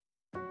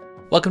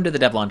Welcome to the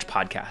DevLaunch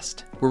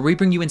Podcast, where we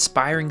bring you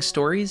inspiring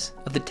stories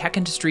of the tech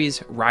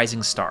industry's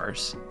rising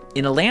stars.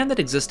 In a land that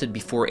existed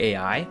before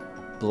AI,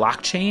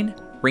 blockchain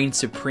reigned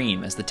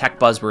supreme as the tech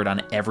buzzword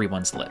on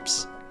everyone's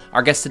lips.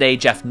 Our guest today,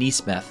 Jeff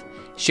Neasmith,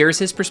 shares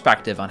his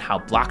perspective on how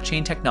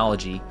blockchain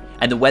technology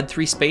and the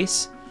Web3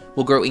 space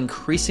will grow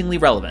increasingly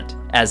relevant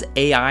as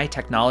AI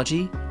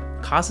technology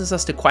causes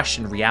us to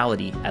question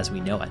reality as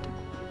we know it.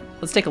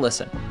 Let's take a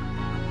listen.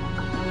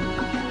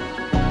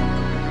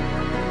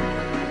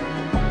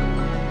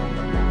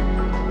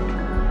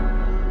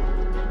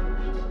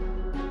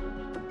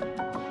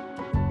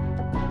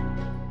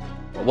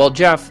 Well,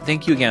 Jeff,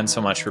 thank you again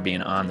so much for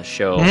being on the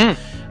show.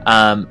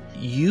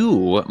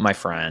 You, my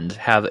friend,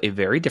 have a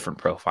very different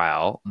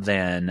profile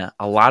than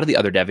a lot of the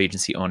other dev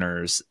agency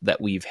owners that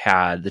we've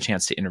had the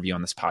chance to interview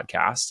on this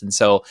podcast. And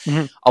so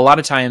a lot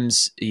of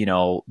times, you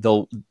know,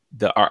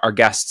 our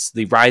guests,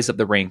 they rise up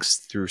the ranks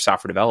through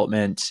software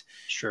development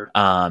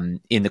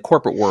in the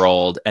corporate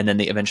world, and then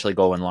they eventually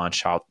go and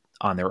launch out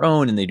on their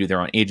own, and they do their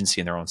own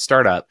agency and their own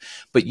startup.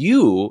 But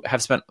you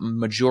have spent a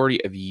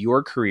majority of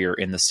your career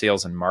in the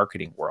sales and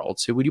marketing world.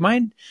 So would you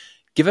mind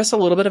give us a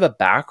little bit of a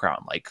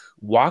background, like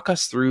walk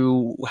us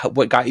through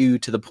what got you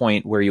to the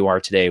point where you are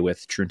today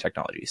with Troon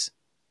Technologies?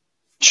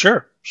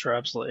 Sure,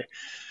 absolutely.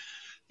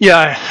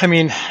 Yeah, I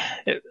mean,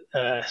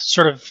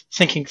 sort of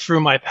thinking through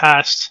my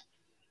past,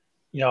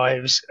 you know, it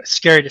was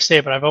scary to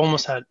say, but I've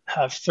almost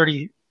have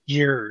 30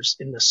 years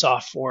in the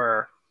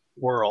software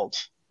world.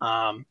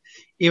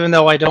 Even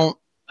though I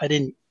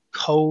didn't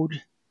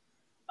code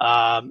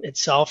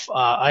itself,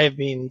 I have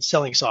been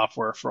selling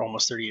software for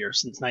almost 30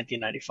 years, since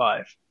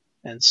 1995.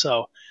 And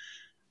so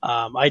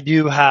I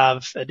do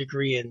have a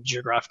degree in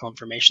geographical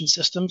information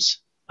systems.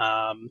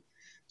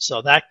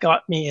 So that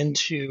got me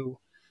into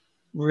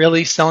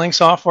really selling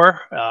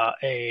software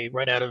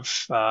right out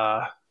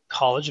of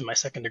college in my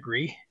second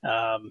degree.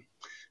 I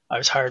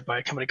was hired by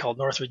a company called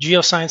Northwood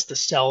Geoscience to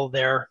sell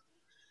their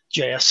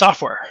GIS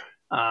software.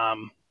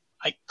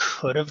 I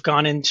could have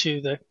gone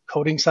into the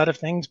coding side of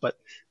things, but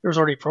there's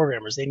already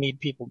programmers. They need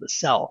people to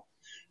sell,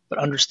 but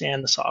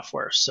understand the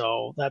software.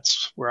 So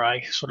that's where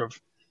I sort of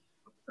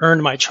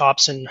earned my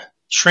chops in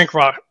shrink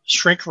wrap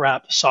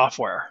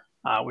software,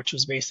 which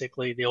was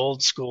basically the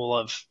old school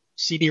of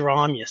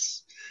CD-ROM. You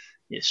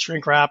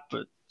shrink wrap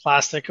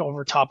plastic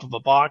over top of a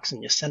box,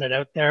 and you send it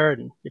out there,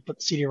 and you put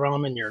the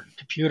CD-ROM in your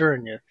computer,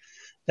 and you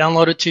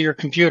download it to your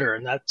computer.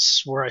 And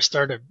that's where I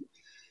started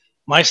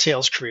my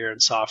sales career in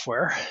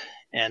software.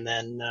 And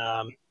then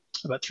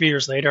about 3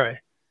 years later,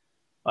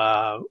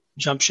 I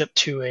jumped ship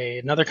to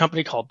another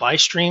company called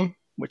BuyStream,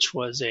 which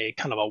was a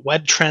kind of a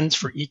web trends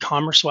for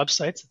e-commerce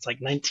websites. It's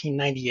like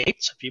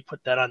 1998. So if you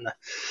put that on the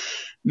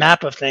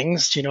map of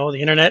things, you know,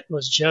 the internet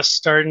was just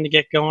starting to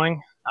get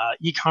going.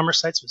 E-commerce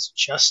sites was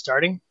just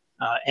starting.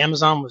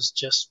 Amazon was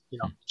just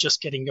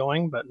getting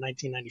going, but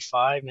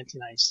 1995,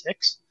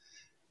 1996.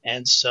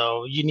 And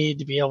so you need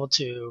to be able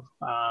to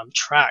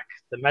track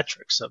the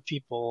metrics of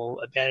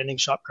people abandoning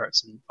shop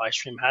carts, and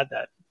BuyStream had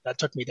that. That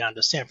took me down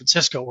to San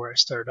Francisco, where I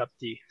started up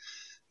the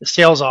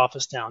sales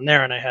office down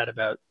there, and I had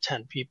about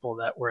 10 people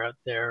that were out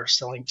there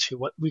selling to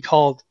what we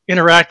called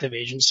interactive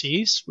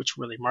agencies, which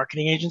were really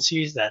marketing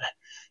agencies that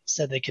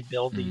said they could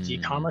build these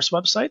e-commerce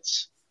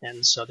websites.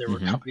 And so there were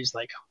companies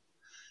like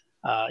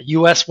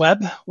US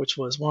Web, which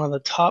was one of the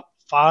top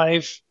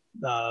 5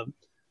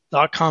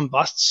 .com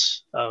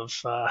busts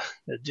of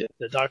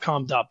the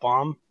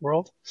 .com.bomb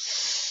world.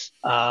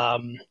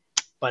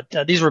 But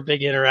these were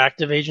big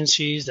interactive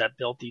agencies that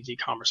built these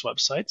e-commerce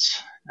websites.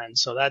 And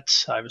so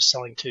I was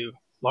selling to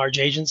large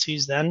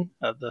agencies then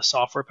of the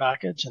software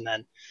package. And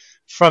then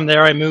from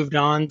there, I moved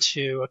on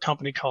to a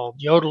company called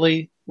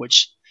Yodely,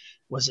 which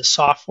was a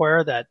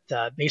software that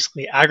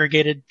basically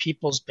aggregated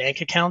people's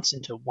bank accounts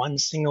into one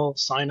single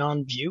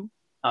sign-on view.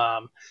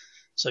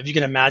 So if you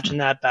can imagine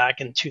that back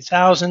in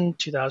 2000,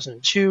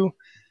 2002,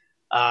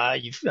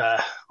 on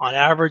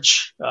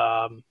average,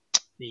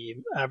 the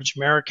average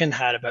American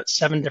had about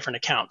 7 different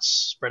accounts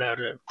spread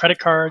out of credit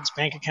cards,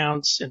 bank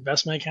accounts,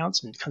 investment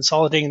accounts, and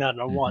consolidating that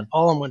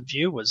all in one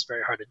view was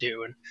very hard to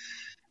do. And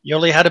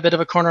Yodely had a bit of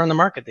a corner on the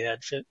market. They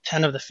had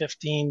 10 of the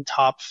 15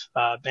 top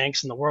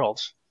banks in the world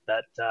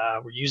that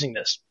were using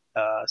this.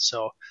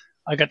 So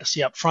I got to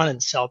see up front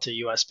and sell to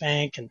US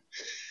Bank and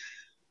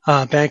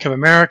Bank of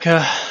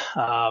America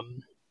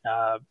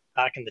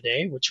back in the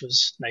day, which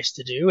was nice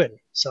to do, and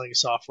selling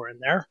software in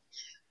there.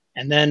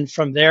 And then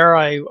from there,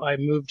 I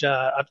moved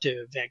up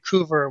to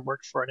Vancouver and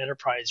worked for an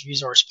enterprise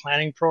resource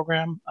planning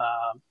program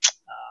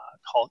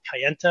called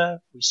Kayenta.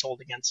 We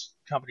sold against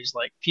companies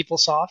like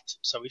PeopleSoft.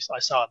 So I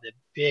saw the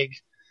big,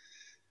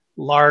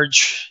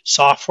 large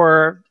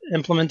software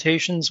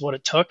implementations, what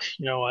it took.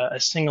 You know, a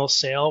single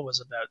sale was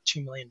about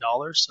 $2 million.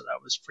 So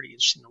that was pretty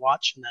interesting to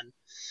watch. And then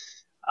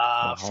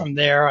from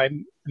there, I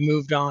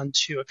moved on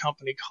to a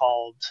company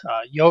called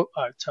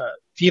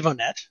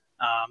VivoNet.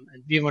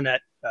 And VivoNet,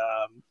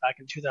 back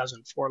in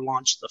 2004,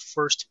 launched the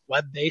first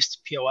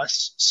web-based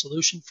POS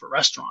solution for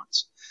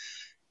restaurants.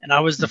 And I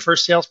was the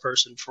first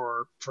salesperson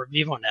for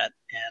VivoNet.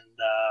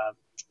 And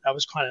that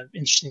was kind of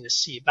interesting to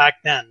see. Back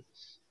then,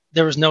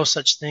 there was no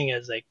such thing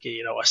as like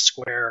a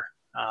square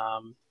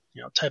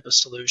type of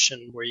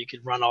solution where you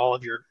could run all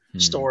of your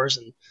stores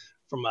and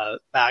from a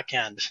back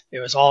end. It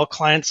was all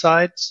client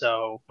side.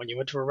 So when you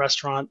went to a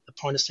restaurant, the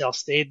point of sale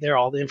stayed there.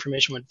 All the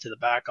information went to the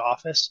back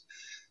office.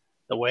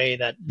 The way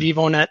that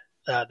VivoNet,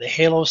 the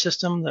Halo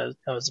system, that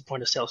was the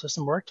point of sale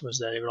system, worked was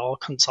that it would all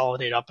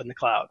consolidate up in the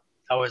cloud.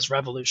 That was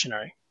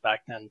revolutionary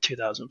back then,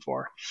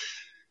 2004.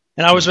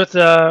 And I was with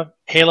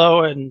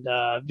Halo and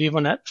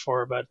VivoNet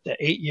for about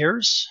 8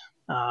 years.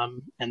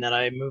 And then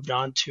I moved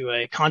on to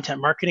a content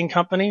marketing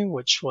company,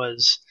 which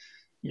was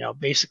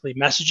basically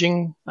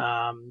messaging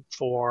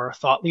for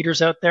thought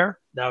leaders out there.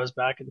 That was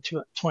back in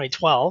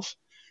 2012.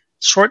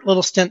 Short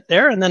little stint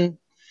there. And then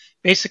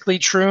basically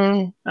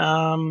Troon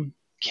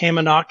came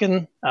a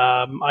knocking.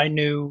 I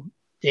knew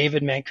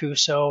David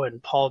Mancuso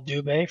and Paul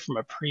Dubé from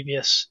a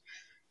previous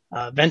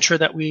venture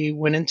that we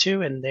went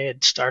into, and they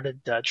had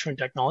started Troon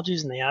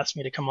Technologies, and they asked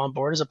me to come on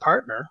board as a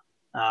partner.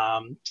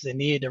 So they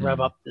needed to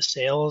rev up the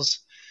sales,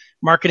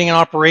 marketing, and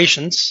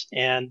operations.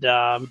 And,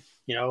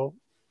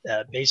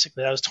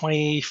 basically that was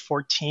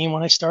 2014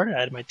 when I started.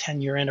 I had my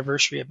 10-year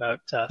anniversary about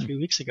 3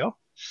 weeks ago.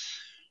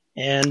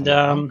 And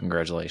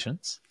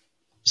congratulations.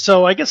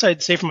 So I guess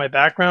I'd say from my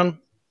background,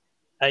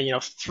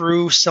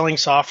 through selling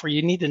software,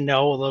 you need to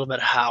know a little bit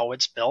how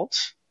it's built.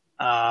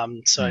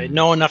 So I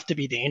know enough to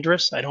be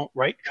dangerous. I don't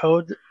write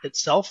code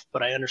itself,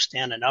 but I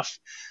understand enough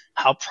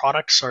how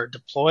products are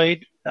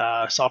deployed,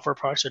 software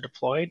products are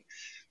deployed.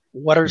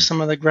 What are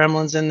some of the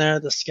gremlins in there,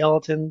 the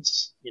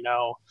skeletons,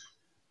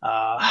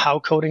 how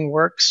coding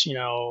works,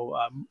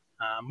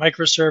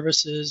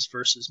 microservices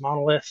versus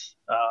monolith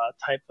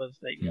type of,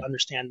 you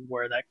understand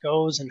where that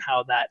goes and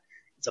how that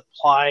is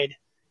applied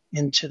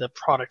into the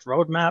product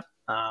roadmap.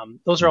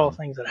 Those are all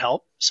things that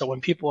help. So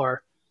when people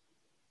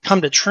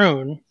come to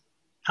Troon,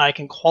 I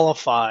can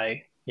qualify,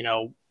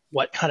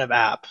 what kind of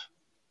app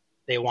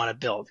they want to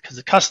build, because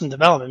the custom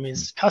development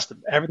means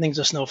custom. Everything's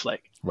a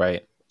snowflake.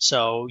 Right.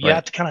 So you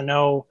have to kind of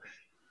know,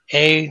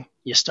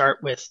 you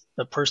start with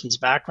the person's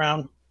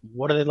background.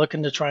 What are they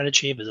looking to try and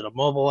achieve? Is it a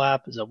mobile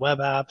app? Is it a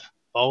web app?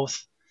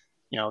 Both?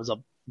 Is it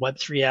a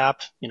Web3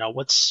 app?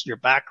 What's your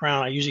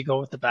background? I usually go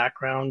with the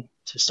background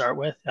to start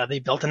with. Have they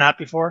built an app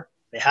before?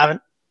 They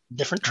haven't.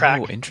 Different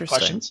track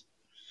questions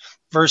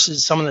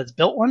versus someone that's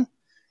built one.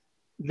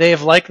 They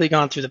have likely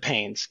gone through the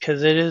pains,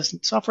 because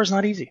software is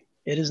not easy.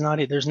 It is not.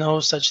 There's no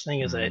such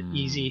thing as an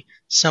easy,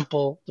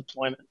 simple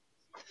deployment.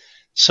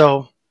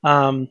 So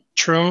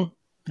Troon,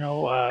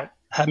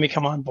 had me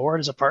come on board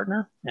as a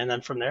partner, and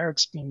then from there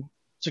it's been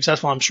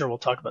successful. I'm sure we'll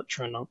talk about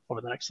Troon over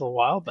the next little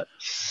while, but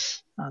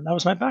that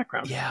was my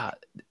background. Yeah,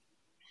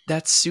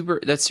 that's super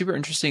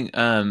interesting.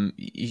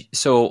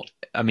 So,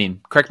 I mean,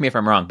 correct me if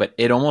I'm wrong, but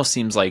it almost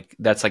seems like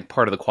that's like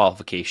part of the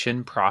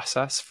qualification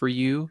process for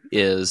you,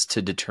 is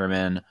to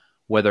determine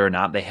whether or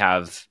not they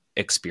have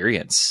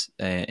experience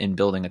in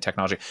building a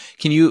technology.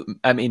 Can you,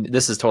 I mean,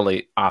 this is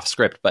totally off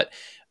script, but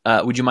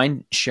would you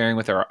mind sharing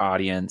with our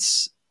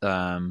audience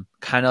kind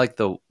of like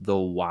the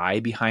why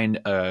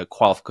behind a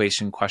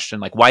qualification question?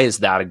 Like, why is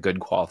that a good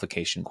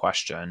qualification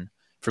question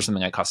for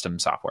something like custom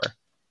software?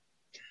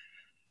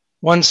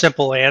 One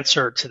simple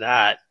answer to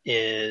that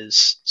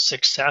is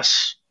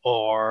success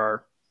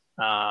or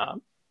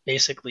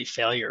basically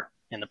failure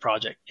in the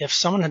project. If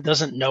someone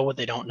doesn't know what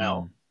they don't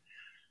know,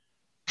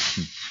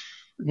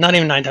 not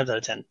even 9 times out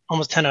of 10,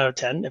 almost 10 out of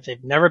 10, if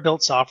they've never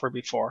built software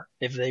before,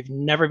 if they've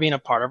never been a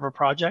part of a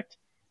project,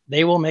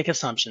 they will make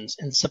assumptions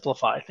and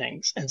simplify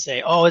things and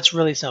say, oh, it's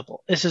really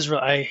simple. This is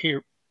I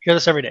hear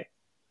this every day,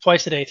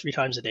 twice a day, 3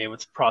 times a day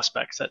with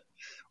prospects that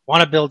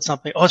want to build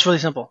something. Oh, it's really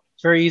simple.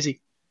 It's very easy.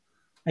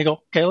 I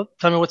go, okay, well,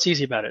 tell me what's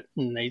easy about it.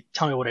 And they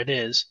tell me what it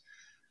is.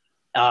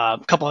 A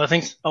couple other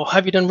things. Oh,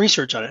 have you done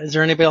research on it? Is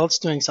there anybody else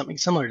doing something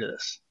similar to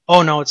this?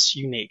 Oh, no, it's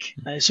unique.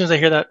 As soon as I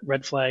hear that,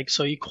 red flag.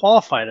 So you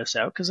qualify this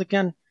out, because,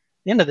 again, at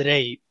the end of the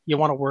day, you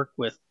want to work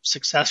with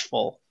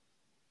successful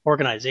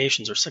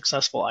organizations or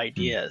successful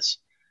ideas.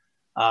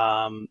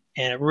 And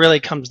it really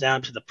comes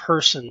down to the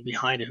person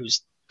behind it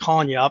who's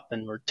calling you up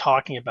and we're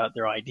talking about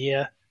their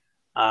idea,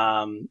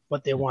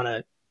 what they want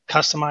to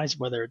customize,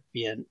 whether it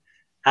be an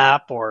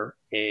app or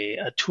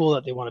a tool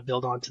that they want to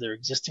build onto their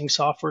existing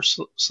software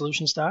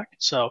solution stack.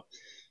 So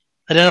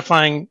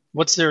identifying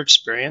what's their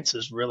experience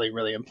is really,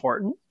 really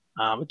important.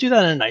 But do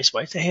that in a nice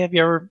way. Say, hey, have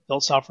you ever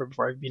built software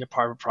before? Have you been a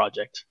part of a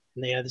project?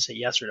 And they either say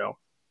yes or no.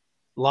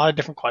 A lot of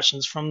different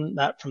questions from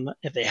that.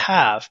 If they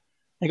have,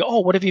 they go,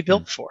 oh, what have you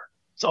built before?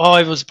 So, oh,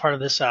 I was a part of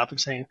this app.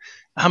 And saying,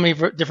 how many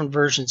different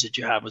versions did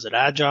you have? Was it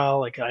agile?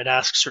 Like, I'd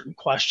ask certain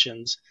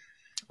questions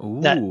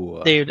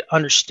that they'd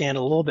understand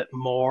a little bit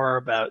more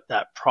about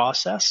that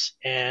process.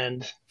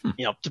 And,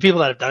 to people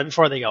that have done it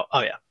before, they go,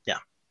 oh,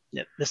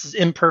 yeah, this is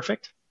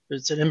imperfect.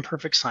 It's an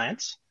imperfect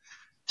science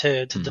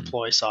to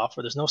deploy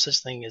software. There's no such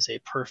thing as a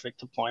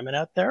perfect deployment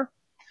out there.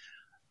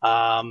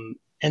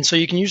 And so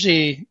you can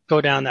usually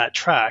go down that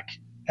track.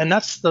 And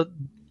that's the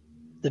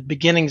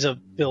beginnings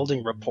of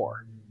building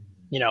rapport.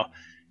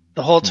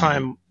 The whole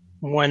time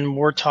when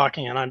we're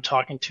talking and I'm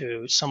talking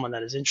to someone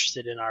that is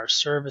interested in our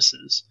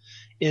services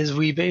is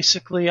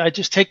I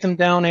just take them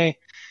down a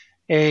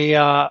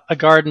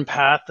garden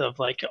path of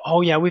like,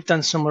 oh yeah, we've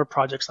done similar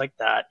projects like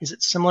that. Is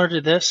it similar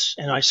to this?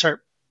 And I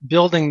start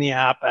building the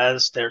app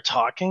as they're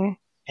talking,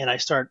 and I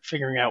start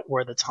figuring out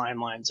where the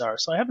timelines are.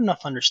 So I have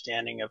enough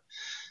understanding of,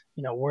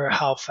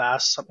 how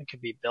fast something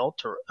could be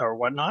built or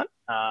whatnot.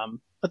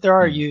 But there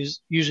are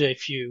usually a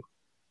few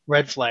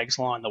red flags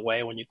along the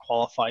way when you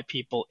qualify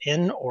people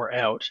in or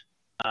out.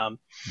 And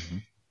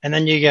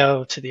then you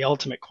go to the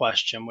ultimate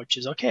question, which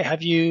is, okay,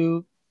 have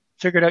you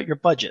figured out your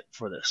budget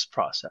for this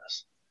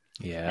process?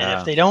 Yeah. And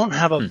if they don't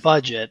have a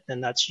budget,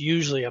 then that's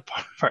usually a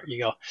part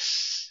you go,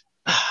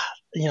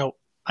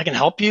 I can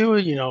help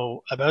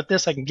you, about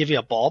this. I can give you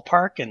a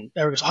ballpark. And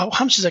everyone goes, how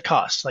much does it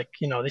cost? Like,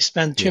 they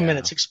spend 2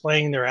 minutes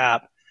explaining their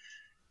app.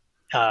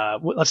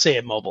 Let's say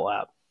a mobile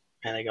app.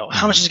 And they go,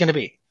 how much is it going to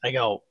be? I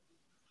go,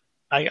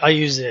 I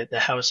use the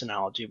house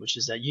analogy, which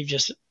is that you've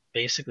just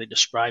basically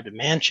described a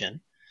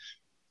mansion.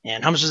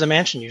 And how much does a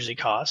mansion usually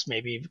cost?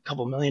 Maybe a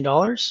couple $1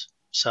 million.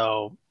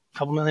 So a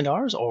couple $1 million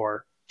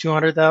or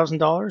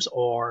 $200,000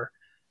 or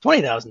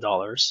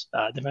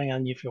 $20,000, depending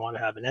on if you want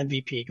to have an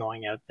MVP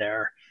going out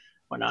there.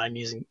 When I'm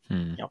using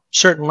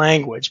certain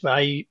language, but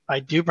I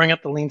do bring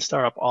up the lean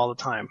startup all the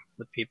time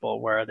with people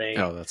where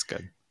that's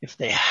good. If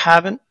they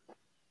haven't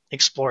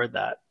explored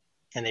that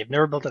and they've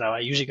never built it out, I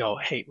usually go,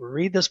 hey,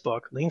 read this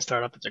book, Lean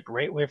Startup. It's a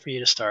great way for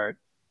you to start,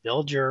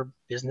 build your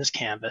business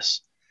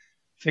canvas,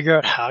 figure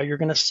out how you're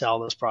going to sell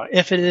this product.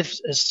 If it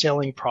is a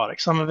selling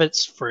product, some of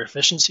it's for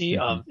efficiency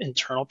of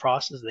internal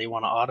processes. They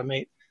want to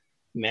automate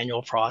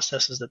manual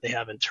processes that they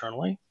have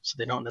internally, so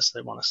they don't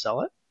necessarily want to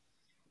sell it.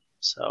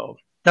 So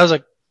that was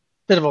a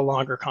bit of a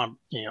longer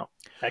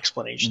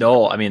explanation.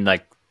 No, I mean,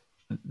 like,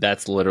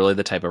 that's literally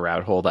the type of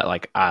rabbit hole that,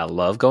 like, I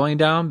love going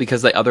down,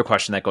 because the other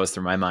question that goes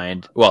through my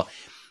mind, well,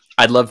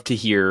 I'd love to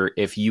hear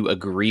if you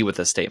agree with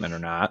this statement or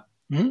not,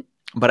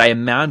 but I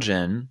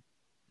imagine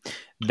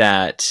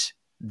that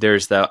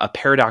there's a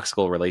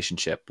paradoxical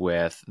relationship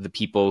with the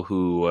people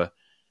who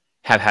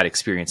have had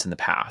experience in the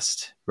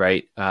past,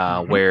 right?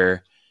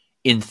 Where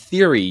in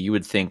theory, you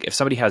would think if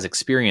somebody has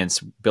experience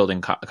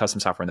building custom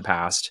software in the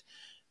past,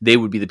 they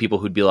would be the people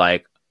who'd be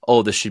like,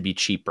 oh, this should be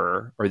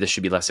cheaper or this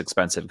should be less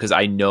expensive because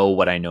I know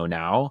what I know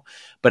now.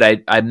 But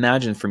I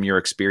imagine from your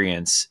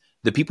experience,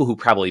 the people who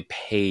probably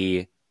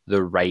pay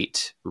the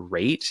right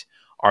rate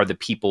are the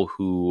people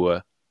who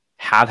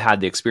have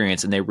had the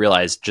experience and they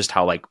realize just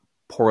how like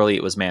poorly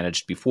it was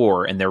managed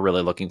before, and they're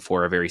really looking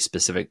for a very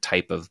specific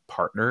type of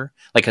partner.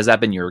 Like, has that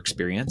been your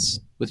experience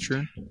with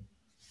Troon?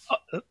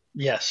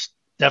 Yes,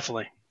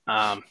 definitely.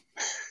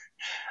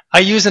 I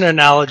use an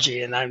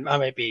analogy, and I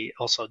might be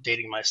also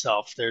dating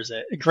myself. There's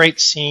a great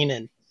scene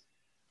in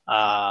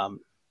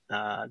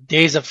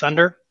Days of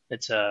Thunder.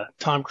 It's a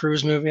Tom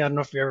Cruise movie. I don't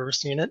know if you've ever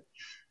seen it.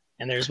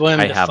 And there's William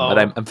Dafoe. I haven't,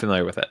 but I'm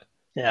familiar with it.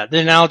 Yeah, the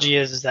analogy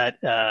is that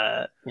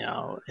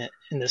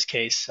in this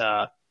case,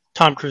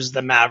 Tom Cruise is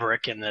the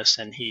maverick in this,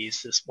 and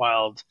he's this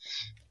wild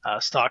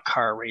stock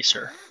car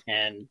racer,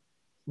 and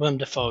William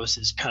Dafoe is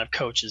his kind of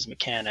coach, his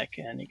mechanic,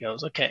 and he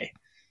goes, okay,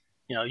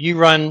 you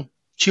run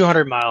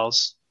 200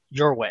 miles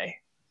your way,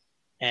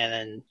 and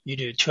then you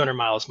do 200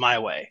 miles my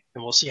way,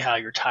 and we'll see how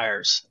your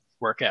tires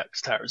work out,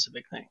 because tires is a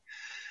big thing.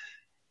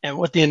 And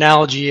what the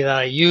analogy that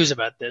I use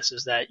about this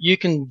is that you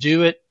can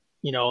do it,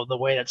 the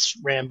way that's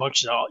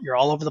rambunctious. You're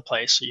all over the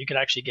place, so you could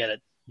actually get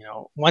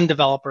one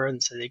developer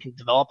and say they can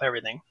develop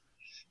everything.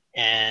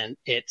 And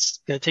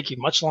it's going to take you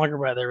much longer,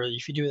 whether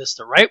if you do this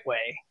the right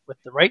way, with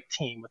the right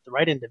team, with the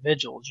right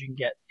individuals, you can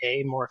get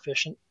more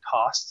efficient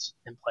costs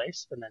in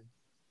place. And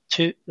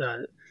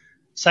then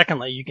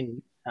secondly, you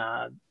can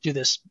do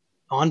this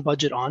on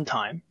budget, on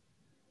time.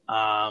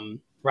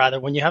 Rather,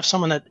 when you have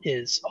someone that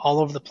is all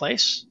over the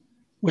place,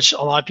 which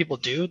a lot of people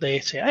do, they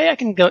say, hey, I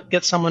can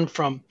get someone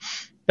from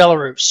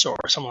Belarus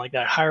or something like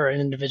that, hire an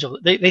individual.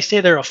 They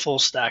say they're a full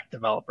stack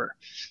developer.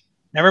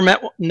 Never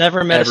met.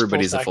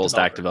 Everybody's a full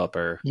stack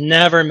developer.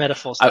 Never met a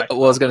full stack. I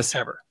was going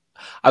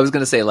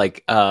to say,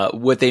 like,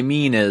 what they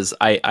mean is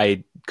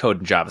I code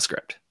in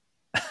JavaScript,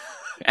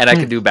 and I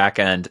can do back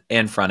end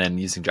and front end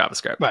using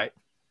JavaScript. Right,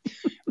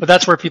 but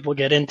that's where people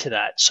get into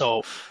that.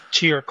 So,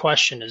 to your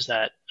question, is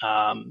that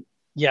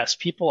yes,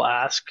 people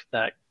ask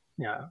that.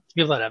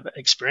 People that have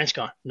experience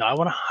going, no, I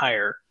want to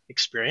hire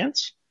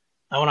experience.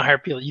 I want to hire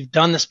people. You've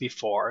done this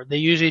before. They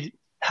usually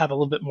have a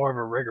little bit more of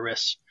a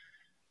rigorous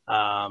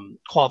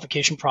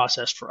qualification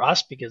process for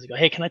us, because they go,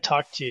 hey, can I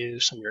talk to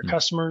some of your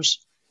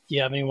customers? Do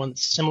you have anyone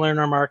that's similar in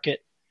our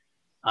market?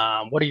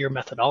 What are your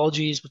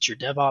methodologies? What's your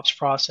DevOps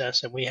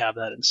process? And we have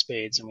that in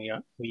spades, and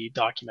we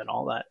document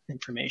all that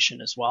information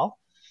as well.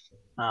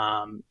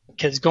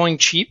 Because going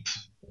cheap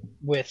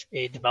with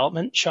a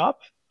development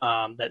shop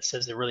that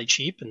says they're really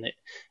cheap, and it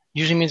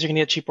usually means you're going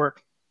to get cheap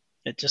work.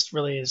 It just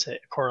really is a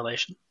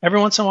correlation. Every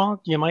once in a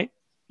while, you might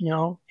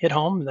hit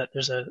home that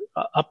there's a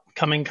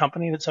upcoming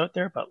company that's out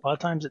there, but a lot of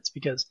times it's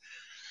because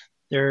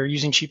they're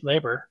using cheap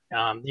labor.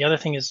 The other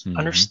thing is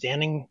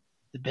understanding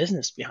the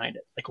business behind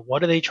it. Like,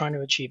 what are they trying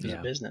to achieve as a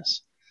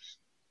business?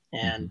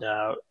 And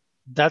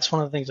that's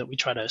one of the things that we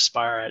try to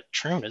aspire at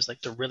Troon is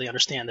like to really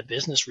understand the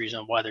business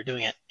reason why they're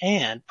doing it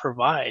and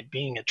provide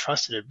being a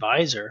trusted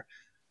advisor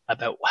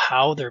about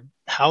how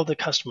the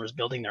customer is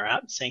building their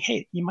app and saying,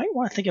 hey, you might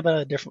want to think about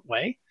it a different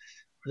way.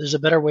 Or there's a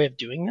better way of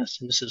doing this,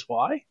 and this is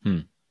why.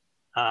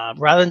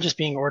 Rather than just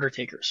being order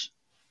takers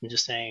and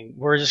just saying,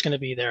 we're just going to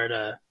be there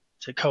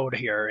to code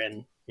here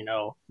and,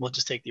 we'll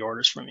just take the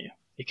orders from you.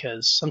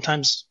 Because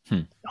sometimes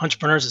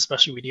entrepreneurs,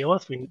 especially we deal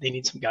with, they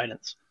need some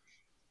guidance.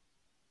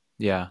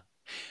 Yeah.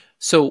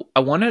 So I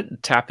want to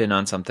tap in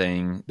on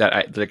something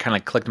that kind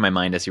of clicked in my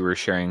mind as you were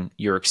sharing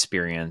your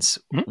experience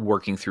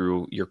working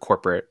through your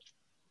corporate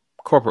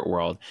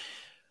world.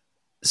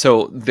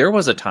 So there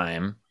was a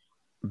time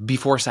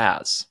before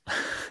SaaS,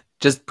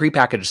 just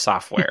prepackaged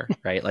software,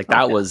 right? Like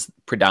that was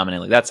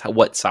predominantly,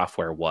 what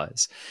software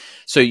was.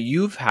 So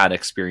you've had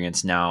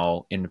experience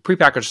now in the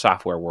prepackaged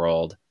software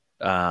world.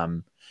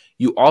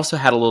 You also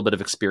had a little bit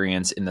of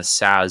experience in the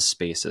SaaS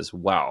space as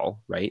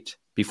well, right?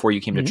 Before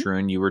you came to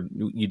Troon,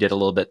 you did a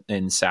little bit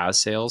in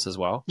SaaS sales as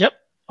well. Yep.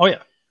 Oh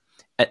yeah.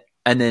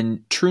 And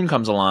then Troon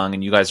comes along,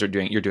 and you're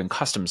doing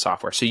custom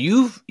software. So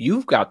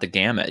you've got the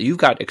gamut. You've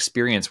got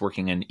experience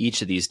working in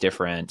each of these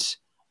different,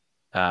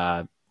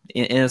 in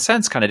a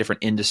sense, kind of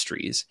different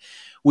industries.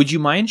 Would you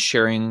mind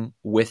sharing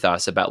with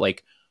us about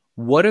like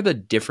what are the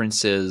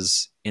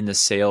differences in the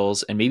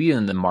sales and maybe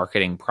in the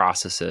marketing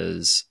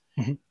processes,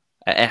 and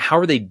how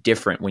are they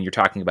different when you're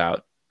talking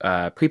about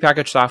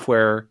prepackaged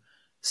software,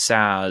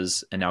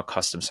 SaaS, and now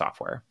custom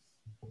software?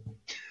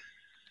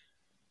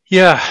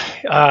 Yeah,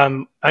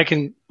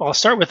 I'll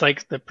start with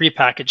like the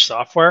prepackaged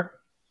software,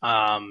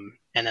 and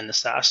then the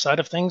SaaS side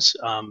of things,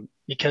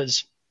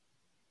 because,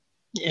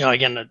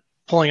 again,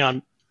 pulling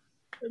on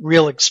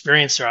real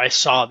experience there, I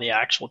saw the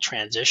actual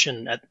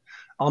transition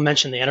I'll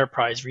mention the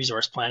enterprise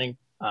resource planning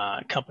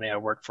company I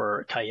worked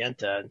for,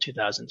 Cayenta, in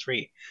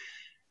 2003.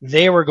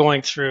 They were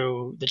going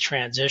through the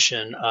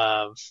transition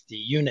of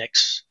the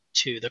Unix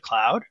to the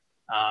cloud.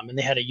 And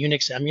they had a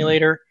Unix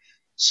emulator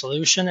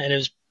solution, and it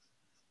was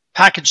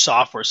packaged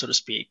software, so to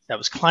speak, that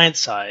was client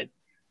side,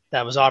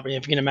 that was operating.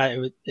 If you can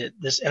imagine,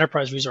 this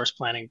enterprise resource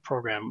planning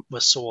program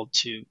was sold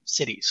to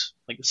cities,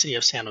 like the city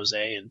of San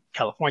Jose in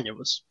California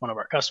was one of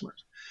our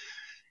customers.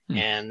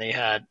 And they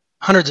had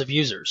hundreds of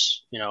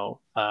users,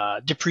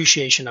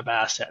 depreciation of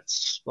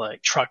assets,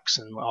 like trucks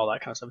and all that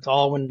kind of stuff. It's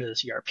all went into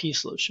this ERP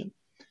solution.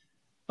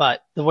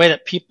 But the way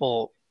that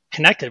people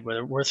connected with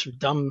it were through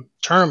dumb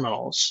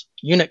terminals,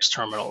 Unix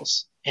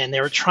terminals, and they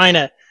were trying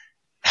to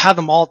have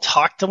them all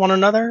talk to one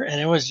another,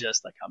 and it was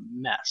just like a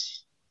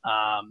mess.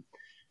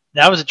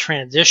 That was a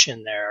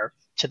transition there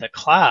to the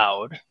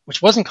cloud,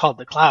 which wasn't called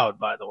the cloud,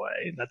 by the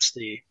way. That's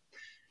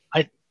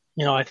I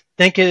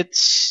think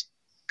it's,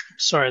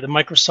 the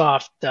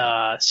Microsoft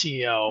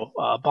CEO,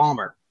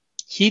 Ballmer.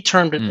 He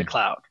termed it the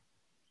cloud.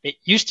 It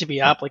used to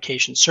be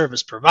application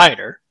service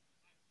provider,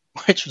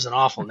 which was an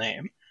awful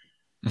name.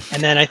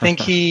 And then I think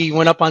he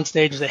went up on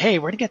stage and said, hey,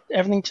 we're going to get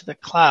everything to the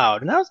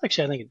cloud. And that was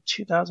actually, I think, in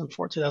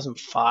 2004,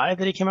 2005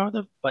 that he came out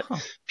with it. But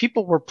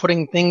people were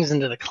putting things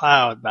into the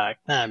cloud back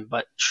then.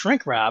 But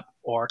shrink wrap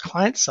or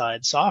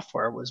client-side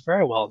software was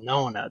very well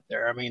known out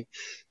there. I mean,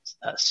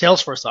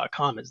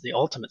 Salesforce.com is the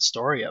ultimate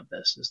story of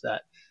this, is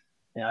that,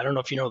 I don't know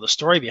if you know the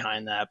story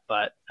behind that,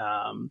 but,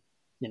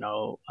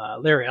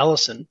 Larry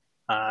Ellison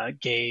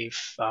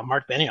gave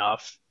Mark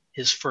Benioff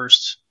his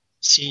first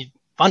seed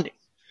funding.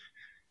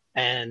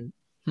 And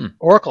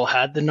Oracle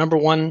had the number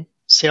one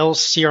sales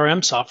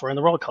CRM software in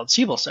the world called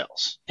Siebel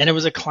Sales. And it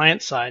was a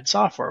client-side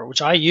software,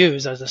 which I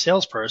used as a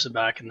salesperson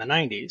back in the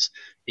 90s.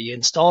 You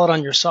install it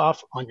on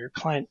your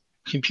client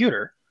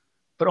computer,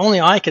 but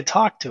only I could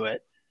talk to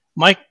it.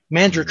 My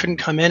manager couldn't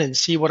come in and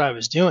see what I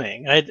was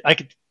doing. I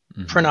could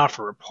print off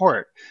a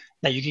report.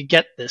 Now, you could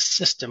get this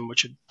system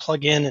which would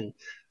plug in and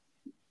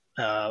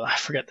I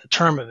forget the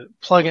term of it,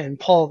 plug in and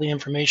pull the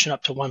information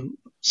up to one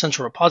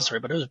central repository,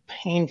 but it was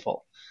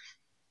painful.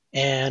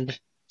 And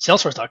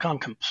Salesforce.com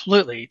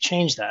completely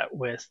changed that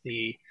with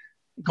the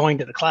going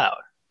to the cloud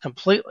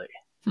completely.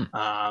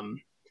 I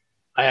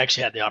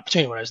actually had the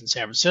opportunity when I was in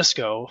San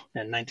Francisco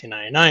in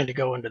 1999 to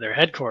go into their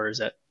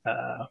headquarters at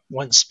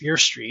 1 Spear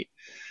Street.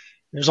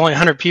 There's only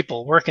 100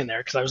 people working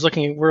there because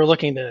we were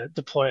looking to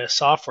deploy a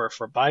software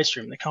for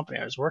Buystream, the company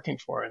I was working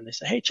for, and they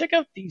said, "Hey, check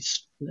out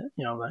these." The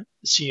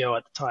CEO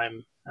at the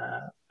time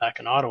back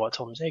in Ottawa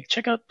told me, "Hey,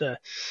 check out the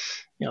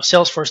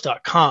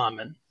Salesforce.com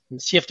and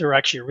see if they're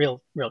actually a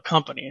real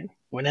company." And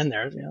went in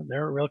there,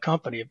 they're a real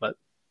company, but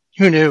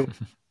who knew?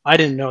 I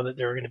didn't know that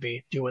they were going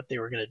to do what they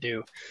were going to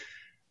do.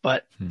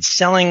 But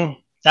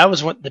selling, that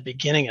was what the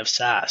beginning of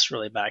SaaS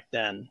really back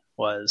then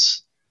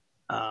was.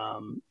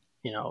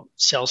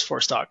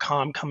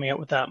 Salesforce.com coming out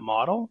with that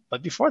model.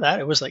 But before that,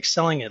 it was like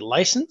selling a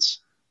license.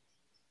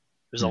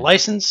 There's a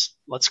license,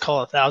 let's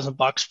call it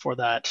 $1,000 for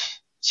that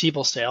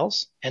Siebel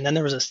Sales. And then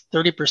there was a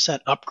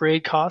 30%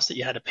 upgrade cost that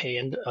you had to pay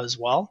in as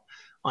well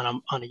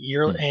on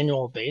a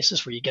annual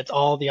basis, where you get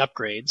all the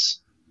upgrades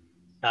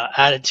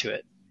added to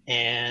it.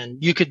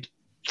 And you could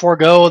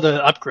forego the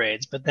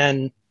upgrades, but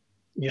then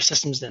your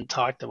systems didn't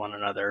talk to one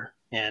another.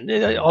 and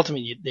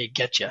ultimately they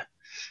get you.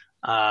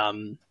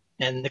 And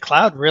the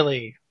cloud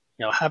really,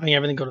 having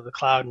everything go to the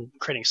cloud and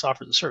creating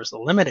software as a service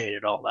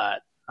eliminated all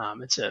that.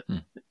 It's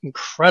an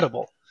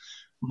incredible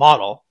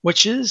model,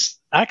 which is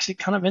actually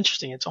kind of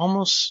interesting. It's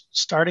almost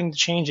starting to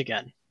change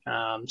again.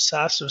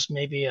 SaaS was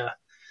maybe a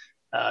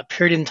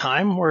period in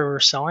time where we're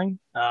selling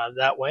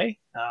that way.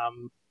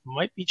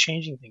 Might be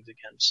changing things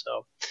again.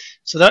 So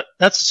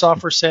that's the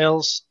software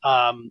sales.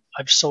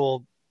 I've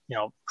sold,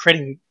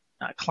 creating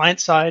client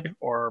side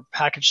or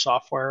package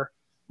software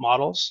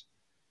models,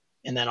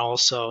 and then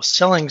also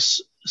selling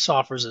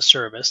software as a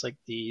service, like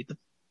the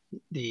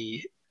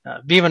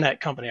VivaNet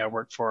company I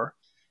worked for.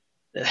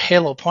 The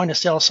Halo point of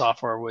sale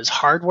software was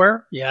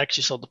hardware. You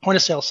actually sold the point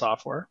of sale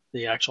software,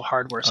 the actual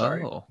hardware,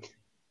 sorry. Oh.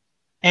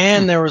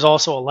 And there was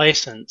also a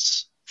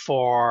license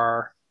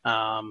for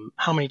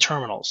how many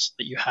terminals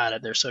that you had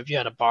at there. So if you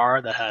had a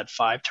bar that had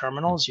 5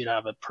 terminals, you'd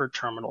have a per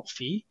terminal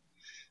fee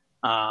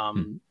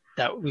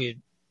that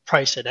we'd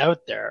price it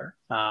out there.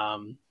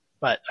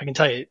 But I can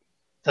tell you,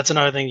 that's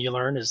another thing you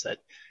learn is that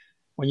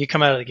when you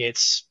come out of the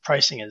gates,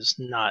 pricing is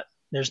not,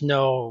 there's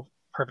no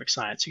perfect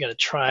science. You got to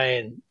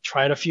try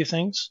out a few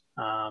things.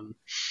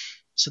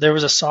 So there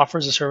was a software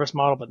as a service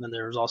model, but then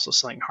there was also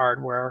selling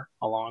hardware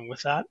along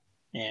with that.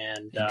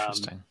 And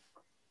interesting.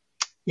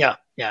 Yeah,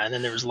 and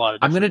then there was a lot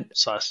of different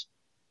sauce.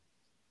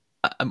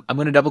 I'm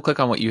going to double click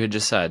on what you had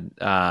just said,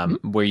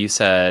 where you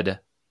said,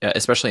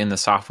 especially in the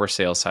software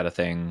sales side of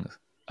things,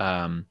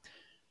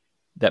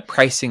 that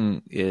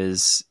pricing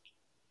is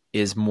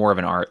more of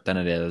an art than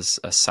it is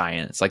a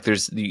science. Like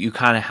you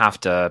kind of have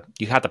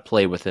to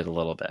play with it a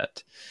little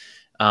bit.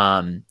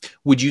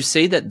 Would you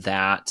say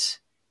that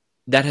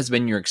has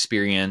been your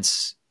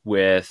experience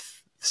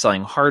with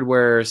selling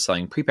hardware,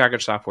 selling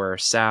prepackaged software,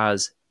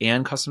 SaaS,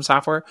 and custom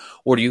software?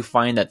 Or do you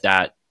find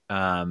that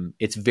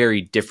it's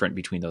very different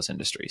between those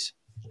industries?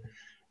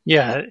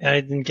 Yeah,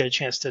 I didn't get a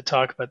chance to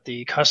talk about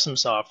the custom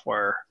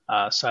software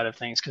side of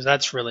things, because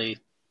that's really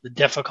the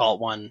difficult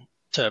one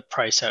to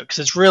price out, because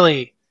it's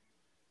really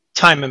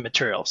time and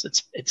materials.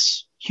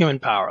 It's human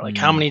power. Like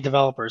how many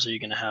developers are you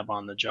going to have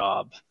on the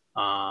job?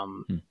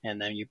 And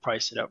then you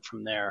price it out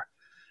from there.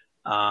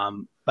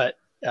 But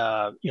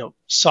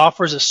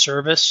software as a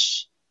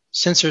service,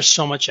 since there's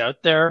so much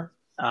out there,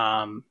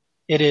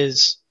 it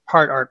is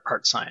part art,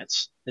 part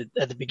science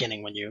at the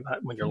beginning when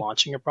you're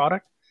launching your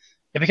product.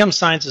 It becomes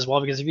science as well,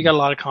 because if you got a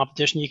lot of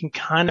competition, you can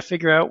kind of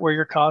figure out where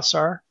your costs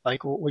are,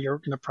 like where you're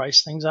going to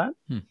price things at.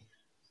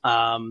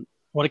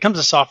 When it comes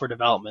to software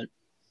development,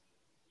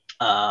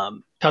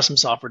 custom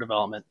software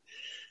development,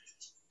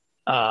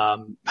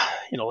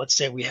 let's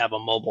say we have a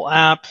mobile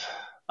app.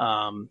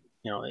 A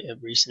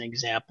recent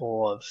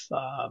example of,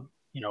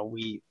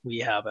 we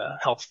have a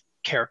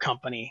healthcare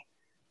company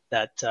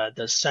that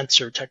does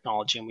sensor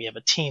technology, and we have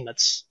a team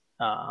that's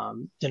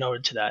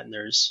denoted to that. And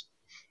there's,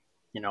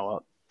 a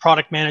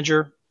product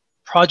manager,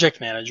 project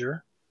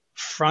manager,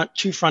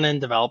 two front-end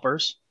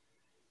developers,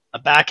 a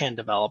back-end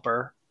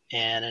developer,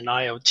 and an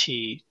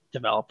IoT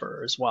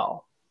developer as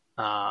well.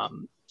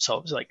 So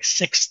it was like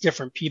 6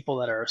 different people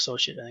that are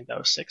associated. I think that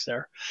was 6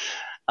 there.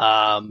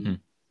 And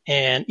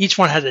each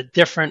one has a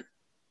different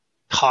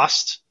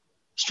cost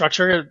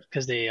structure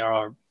because they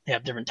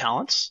have different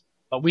talents.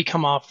 But we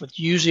come off with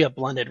usually a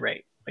blended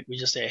rate. Like we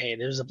just say, hey,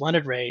 there's a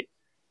blended rate.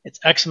 It's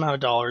X amount of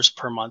dollars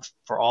per month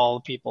for all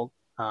the people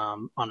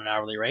on an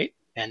hourly rate.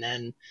 And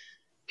then it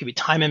could be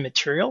time and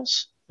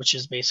materials, which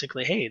is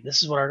basically, hey,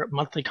 this is what our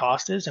monthly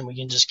cost is, and we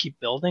can just keep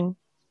building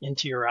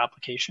into your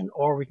application.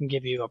 Or we can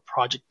give you a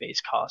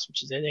project-based cost,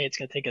 which is, hey, it's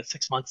going to take us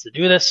 6 months to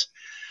do this.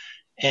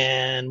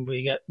 And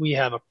we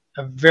have a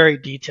very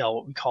detailed,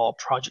 what we call a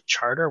project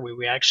charter, where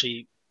we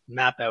actually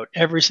map out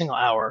every single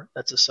hour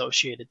that's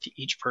associated to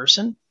each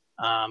person,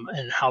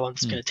 and how long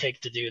it's going to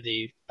take to do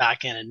the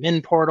back-end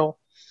admin portal,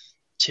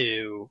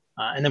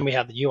 and then we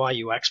have the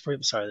UI UX.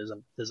 Sorry, there's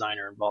a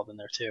designer involved in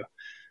there too.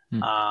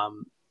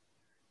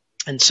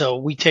 And so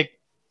we take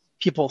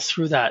people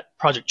through that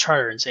project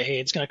charter and say, hey,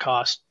 it's going to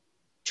cost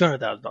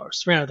 $200,000,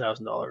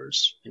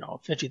 $300,000,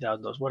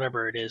 $50,000,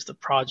 whatever it is, the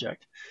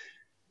project.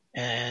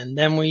 And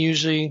then we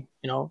usually,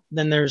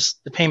 then there's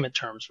the payment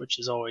terms, which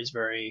is always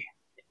very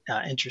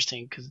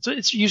interesting, because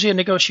it's usually a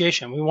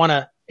negotiation. We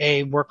want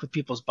to work with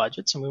people's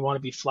budgets, and we want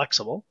to be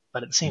flexible,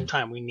 but at the same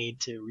time, we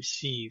need to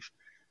receive,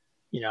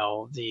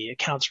 the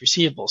accounts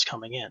receivables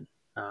coming in,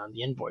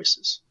 the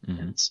invoices.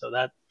 And so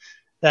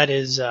that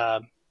is,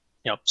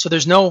 so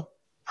there's no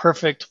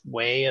perfect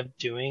way of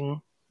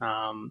doing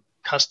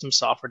custom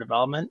software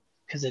development,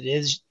 because it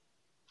is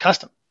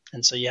custom.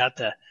 And so you have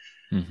to,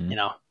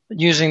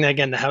 using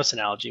again the house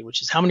analogy,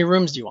 which is how many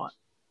rooms do you want?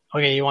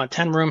 Okay, you want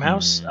 10-room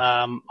house.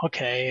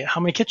 Okay, how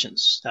many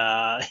kitchens?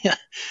 I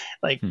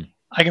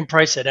can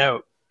price it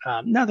out.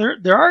 Now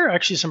there are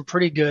actually some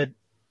pretty good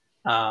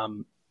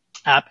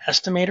app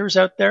estimators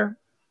out there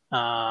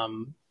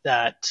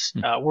that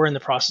we're in the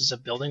process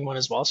of building one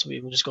as well. So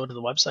we can just go to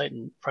the website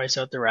and price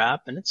out their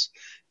app, and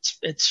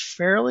it's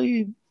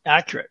fairly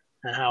accurate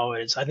in how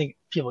it is. I think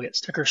people get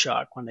sticker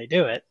shock when they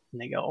do it,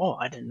 and they go, "Oh,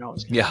 I didn't know it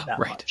was going to be that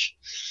much."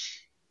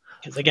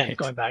 Because again, Right.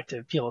 going back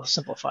to people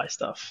simplify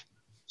stuff.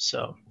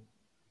 So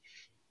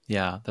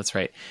Yeah, that's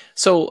right.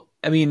 So,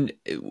 I mean,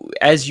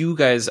 as you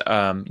guys,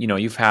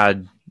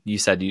 you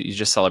said you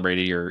just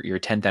celebrated your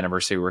 10th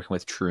anniversary working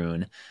with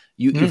Troon.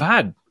 You've mm,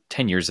 had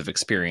 10 years of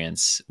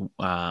experience,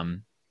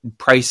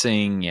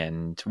 pricing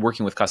and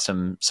working with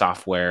custom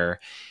software.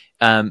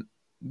 Um,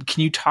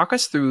 can you talk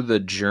us through the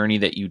journey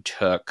that you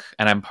took?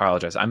 And I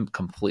apologize, I'm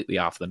completely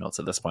off the notes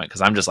at this point because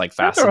I'm just like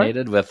that's all right.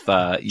 fascinated with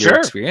your Sure.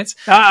 experience.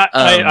 I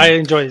Um,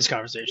 enjoy these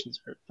conversations,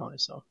 Tony.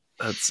 So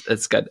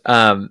that's good.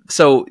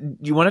 So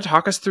you want to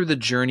talk us through the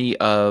journey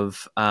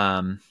of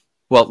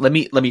well, let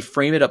me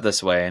frame it up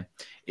this way.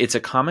 It's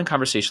a common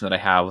conversation that I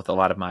have with a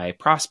lot of my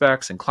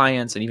prospects and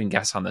clients and even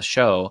guests on the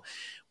show,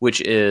 which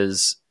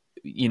is,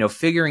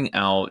 figuring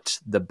out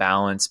the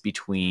balance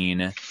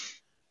between,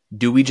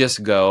 do we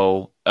just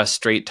go a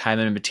straight time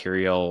and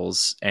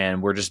materials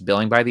and we're just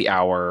billing by the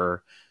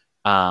hour,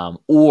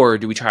 or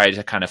do we try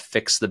to kind of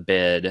fix the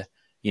bid,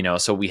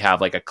 so we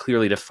have like a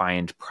clearly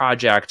defined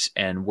project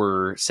and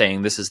we're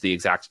saying this is the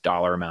exact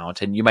dollar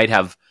amount, and you might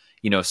have,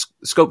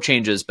 scope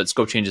changes, but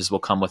scope changes will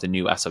come with a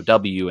new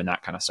SOW and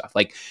that kind of stuff.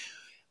 Like,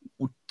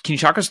 can you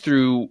talk us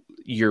through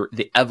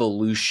the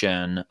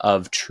evolution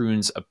of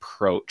Troon's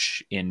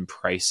approach in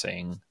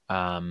pricing?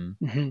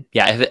 mhm.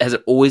 Yeah, has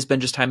it always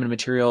been just time and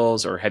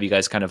materials, or have you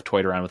guys kind of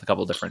toyed around with a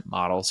couple of different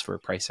models for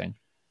pricing?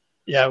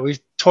 Yeah, we've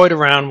toyed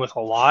around with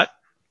a lot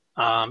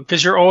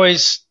because you're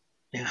always,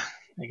 yeah,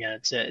 again,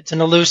 it's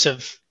an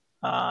elusive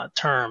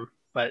term,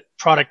 but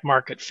product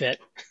market fit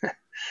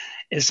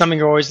is something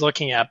you're always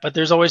looking at. But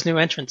there's always new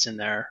entrants in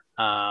there,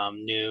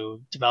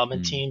 new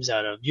development Mm, teams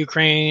out of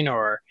Ukraine,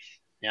 or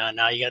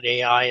now you got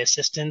AI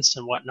assistants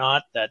and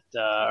whatnot that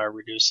are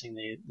reducing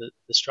the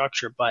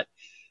structure. But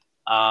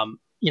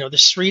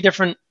there's three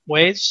different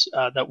ways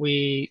that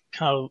we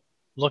kind of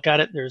look at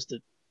it. There's the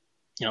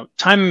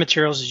time and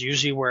materials is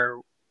usually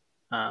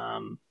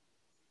um,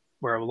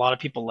 where a lot of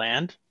people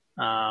land,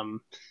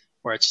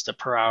 where it's the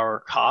per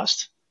hour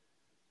cost.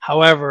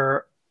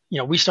 However,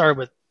 we started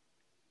with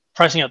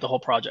pricing out the whole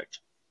project,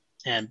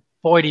 and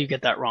boy, do you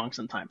get that wrong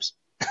sometimes.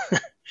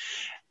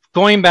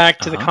 Going back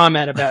to the uh-huh.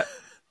 comment about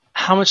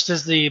how much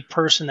does the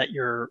person that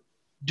you're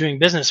doing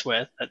business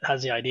with that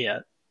has the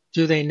idea,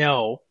 do they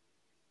know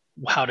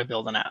how to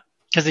build an app?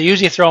 Because they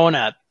usually throw in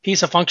a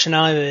piece of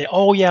functionality.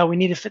 Oh yeah, we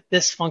need to fit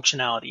this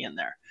functionality in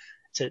there.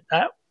 So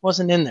that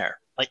wasn't in there.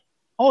 Like,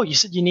 oh, you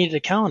said you needed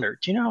a calendar.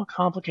 Do you know how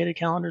complicated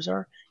calendars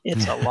are?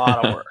 It's a lot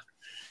of work.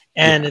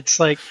 And Yeah. it's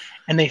like,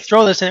 and they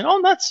throw this in.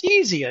 Oh, that's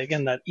easy.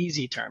 Again, that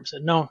easy term. So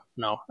no,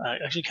 no.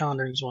 Actually,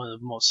 calendaring is one of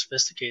the most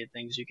sophisticated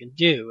things you can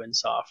do in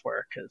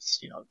software because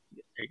you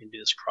can do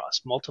this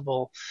across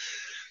multiple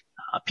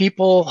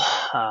people,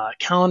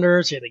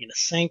 calendars. They can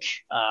sync.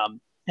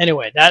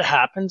 Anyway, that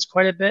happens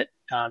quite a bit.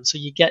 So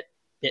you get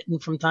bitten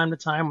from time to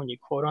time when you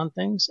quote on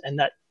things,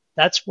 and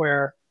that's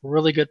where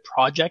really good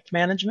project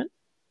management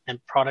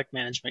and product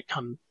management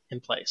come in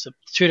place. So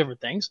two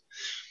different things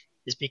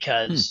is Hmm.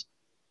 because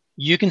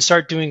you can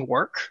start doing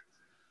work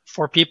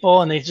for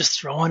people and they just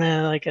throw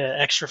in like an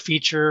extra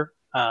feature.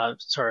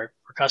 For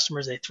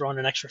customers, they throw in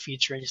an extra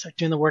feature and you start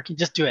doing the work and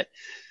just do it.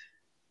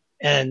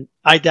 And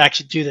I'd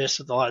actually do this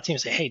with a lot of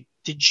teams. Say, hey,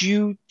 did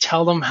you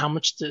tell them how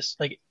much this?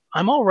 Like,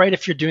 I'm all right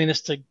if you're doing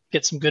this to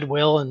get some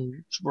goodwill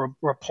and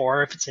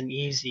rapport if it's an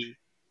easy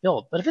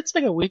build. But if it's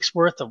like a week's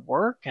worth of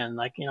work and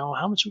like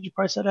how much would you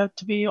price that out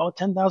to be? Oh,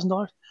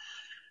 $10,000.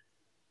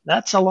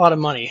 That's a lot of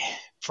money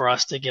for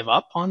us to give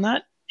up on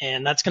that,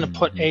 and that's going to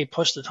Mm-hmm.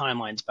 push the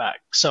timelines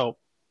back. So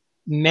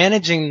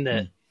managing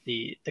the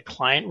Mm. the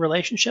client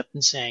relationship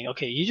and saying,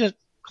 okay, you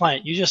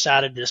just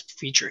added this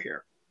feature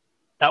here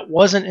that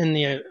wasn't in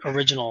the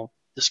original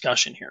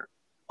discussion here.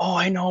 Oh,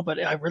 I know, but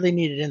I really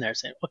need it in there.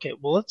 Saying, okay,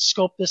 well, let's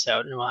scope this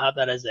out, and we'll have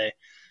that as a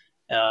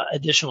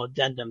additional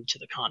addendum to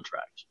the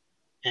contract.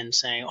 And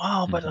saying,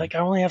 oh, but Mm-hmm. like I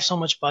only have so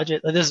much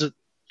budget. Like, this is a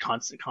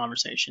constant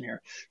conversation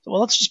here. So,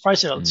 well, let's just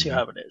price it out and see Mm-hmm.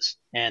 how it is.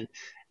 And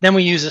then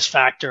we use this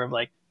factor of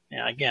like,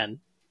 again,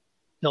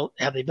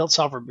 have they built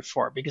software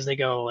before? Because they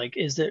go like,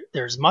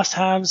 there's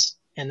must-haves,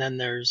 and then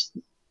there's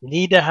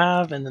need to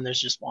have, and then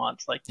there's just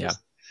wants like Yeah. this.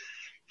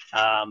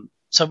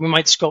 So we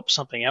might scope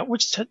something out,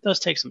 which does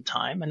take some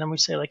time, and then we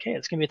say like, hey,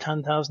 it's going to be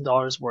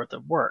 $10,000 worth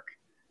of work.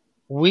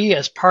 We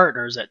as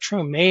partners at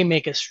Troon may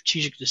make a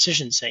strategic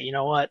decision, say, you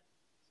know what,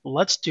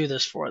 let's do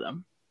this for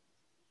them.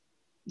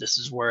 This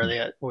is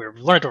where we've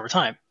learned over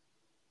time.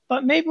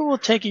 But maybe we'll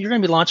take it. You're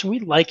going to be launching. We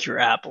like your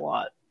app a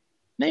lot.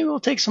 Maybe we'll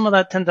take some of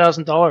that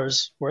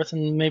 $10,000 worth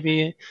and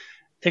maybe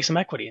take some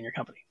equity in your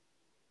company.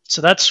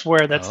 So that's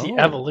the Oh,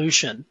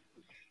 evolution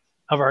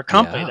of our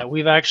company yeah. that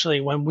we've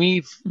actually, when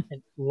we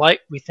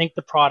think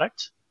the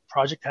project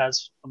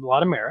has a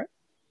lot of merit,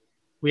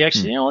 we Hmm.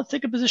 actually, let's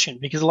take a position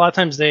because a lot of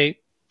times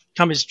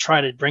companies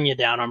try to bring you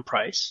down on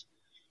price.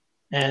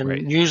 Right.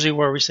 And usually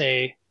where we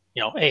say,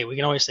 hey, we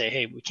can always say,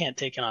 hey, we can't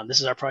take it on.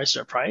 This is our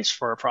price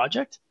for a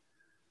project.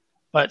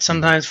 But Mm.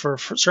 sometimes for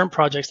certain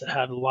projects that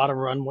have a lot of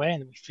runway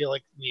and we feel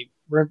like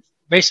we're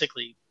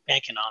basically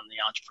banking on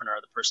the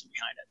entrepreneur, the person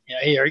behind it. Yeah,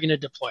 hey, are you going to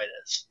deploy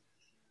this?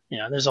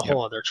 there's a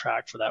whole other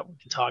track for that we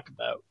can talk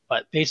about.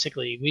 But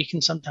basically, we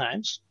can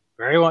sometimes,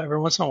 every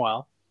once in a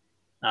while,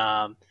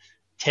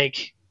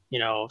 take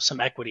some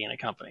equity in a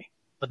company,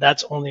 but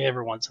that's only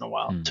every once in a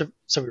while.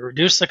 So we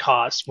reduce the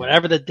cost,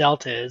 whatever the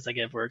delta is. Like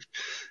if we're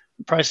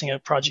pricing a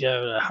project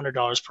at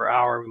 $100 per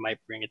hour, we might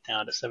bring it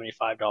down to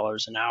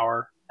 $75 an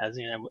hour, as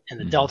in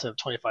the delta of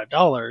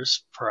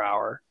 $25 per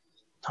hour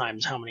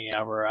times how many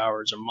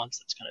hours or months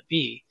that's going to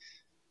be.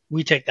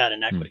 We take that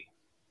in equity.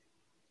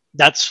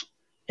 That's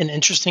an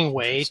interesting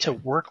way to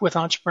work with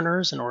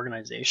entrepreneurs and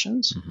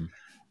organizations.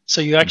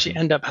 So you actually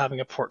end up having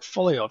a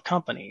portfolio of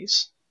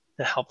companies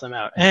to help them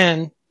out,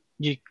 and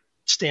you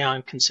stay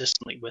on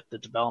consistently with the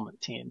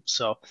development team.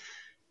 So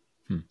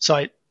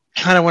I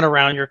kind of went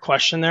around your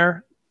question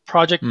there.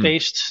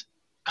 Project-based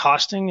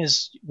costing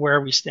is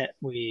where we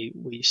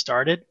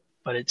started,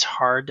 but it's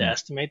hard to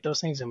estimate those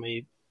things, and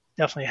we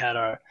definitely had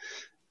our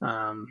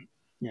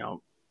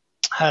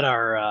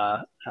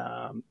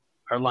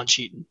lunch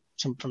eaten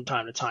from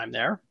time to time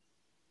there.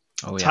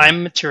 Time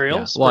and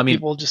materials. Well,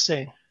 people just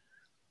say,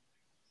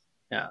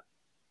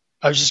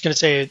 I was just going to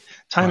say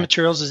time and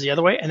materials is the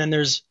other way. And then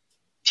there's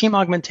team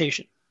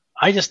augmentation.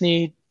 I just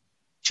need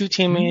 2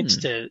 teammates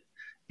to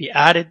be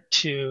added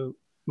to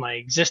my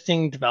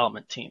existing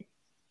development team.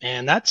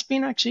 And that's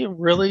been actually a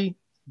really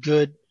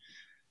good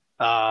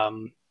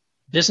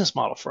business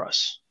model for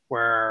us,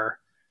 where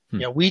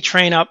we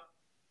train up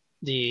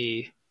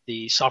the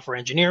software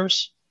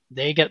engineers.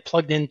 They get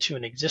plugged into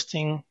an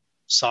existing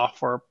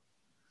software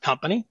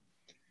company.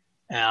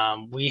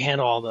 We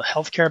handle all the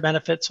healthcare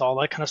benefits, all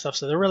that kind of stuff.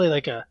 So they're really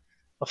like a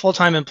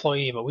full-time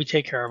employee, but we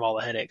take care of all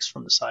the headaches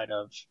from the side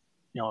of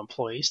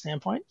employee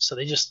standpoint. So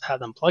they just have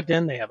them plugged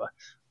in. They have a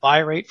buy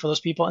rate for those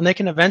people, and they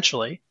can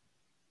eventually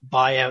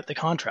buy out the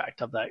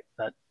contract of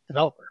that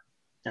developer.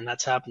 And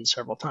that's happened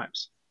several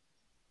times.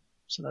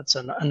 So that's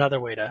another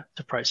way to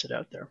price it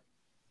out there.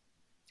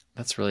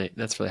 That's really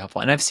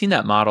helpful. And I've seen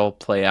that model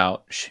play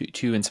out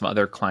too in some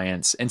other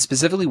clients, and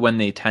specifically when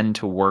they tend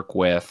to work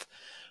with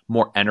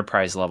more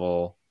enterprise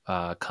level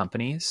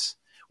companies,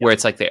 where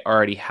it's like they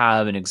already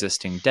have an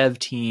existing dev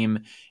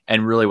team,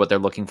 and really what they're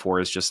looking for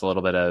is just a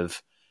little bit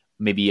of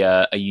maybe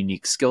a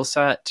unique skill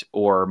set,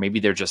 or maybe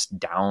they're just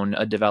down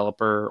a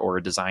developer or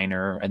a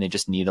designer and they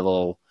just need a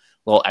little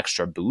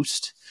extra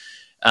boost.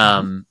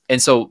 And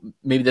so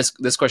maybe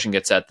this question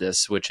gets at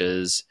this, which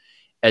is,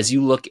 as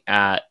you look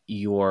at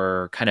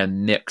your kind of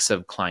mix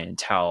of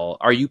clientele,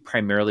 are you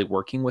primarily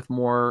working with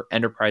more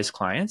enterprise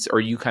clients, or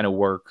you kind of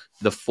work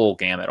the full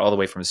gamut all the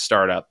way from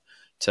startup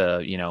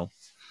to,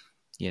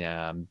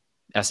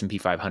 S&P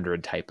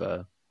 500 type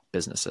of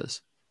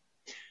businesses?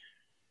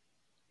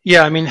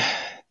 Yeah, I mean,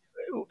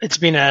 it's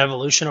been an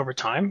evolution over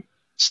time,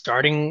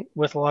 starting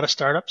with a lot of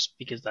startups,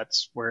 because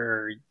that's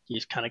where you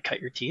kind of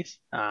cut your teeth.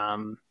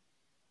 And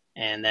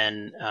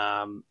then,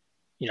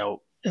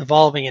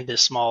 evolving into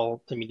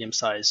small to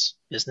medium-sized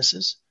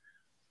businesses,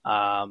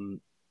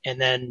 and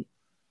then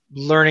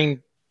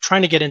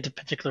trying to get into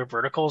particular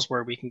verticals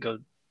where we can go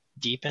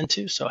deep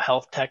into. So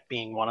health tech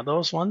being one of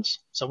those ones.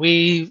 So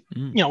we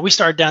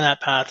started down that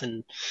path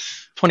in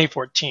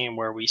 2014,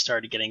 where we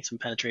started getting some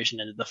penetration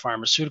into the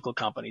pharmaceutical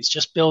companies,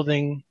 just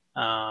building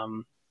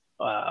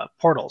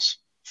portals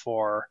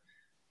for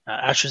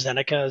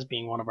AstraZeneca as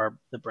being one of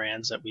the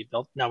brands that we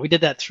built. Now, we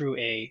did that through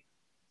a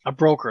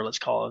broker, let's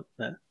call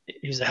it.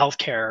 He's a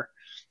healthcare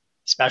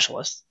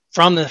specialist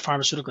from the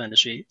pharmaceutical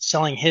industry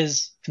selling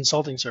his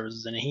consulting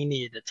services, and he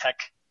needed a tech,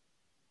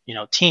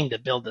 team to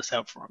build this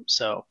out for him.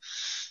 So,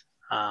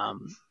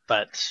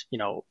 but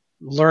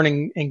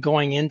learning and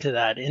going into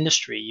that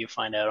industry, you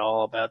find out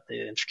all about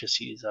the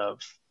intricacies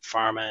of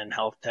pharma and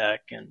health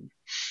tech, and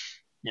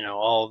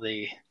all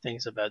the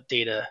things about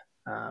data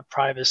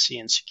privacy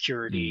and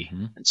security.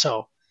 And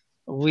so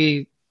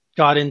we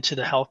got into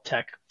the health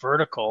tech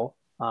vertical,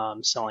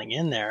 selling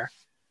in there,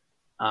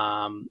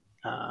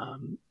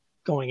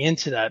 going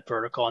into that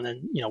vertical, and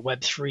then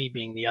Web3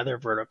 being the other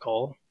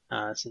vertical,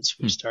 since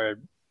we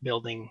started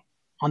building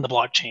on the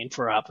blockchain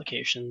for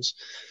applications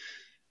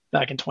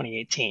back in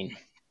 2018.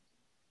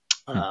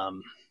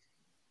 I'm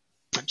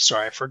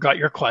sorry, I forgot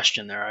your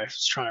question there. I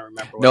was trying to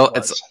remember what it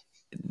was.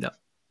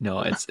 No,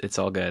 it's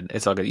all good.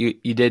 It's all good.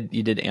 You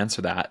did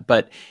answer that,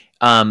 but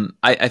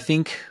I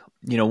think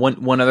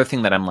one other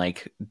thing that I'm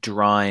like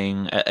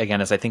drawing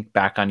again, as I think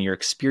back on your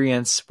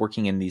experience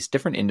working in these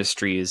different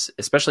industries,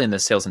 especially in the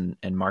sales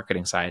and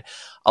marketing side,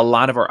 a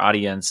lot of our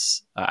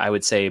audience, I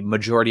would say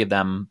majority of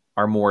them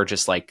are more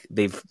just like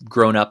they've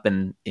grown up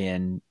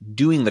in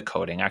doing the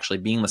coding, actually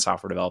being the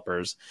software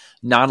developers.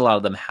 Not a lot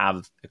of them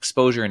have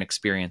exposure and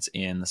experience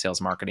in the sales,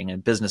 marketing,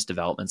 and business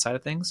development side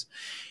of things.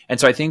 And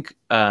so I think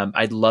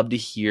I'd love to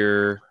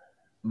hear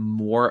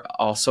more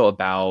also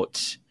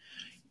about,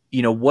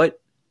 what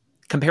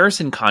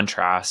comparison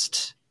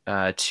contrast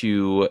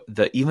to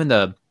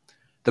the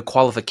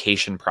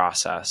qualification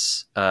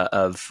process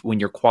of when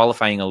you're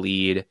qualifying a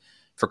lead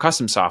for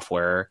custom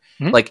software.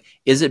 Like,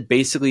 is it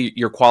basically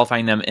you're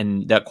qualifying them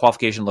and that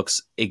qualification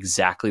looks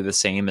exactly the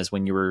same as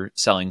when you were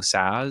selling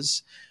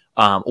SaaS?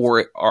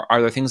 Or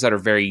are there things that are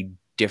very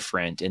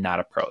different in that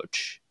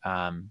approach.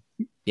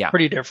 Yeah.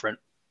 Pretty different.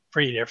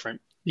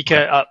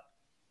 Because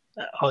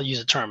Okay. I'll use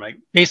a term like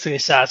basically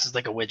SaaS is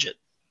like a widget.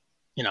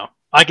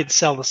 I could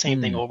sell the same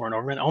thing Mm. over and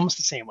over in almost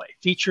the same way.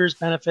 Features,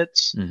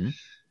 benefits.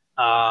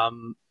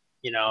 Mm-hmm.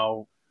 You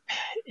know,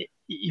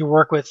 you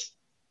work with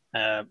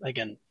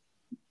again,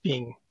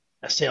 being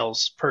a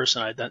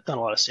salesperson, I've done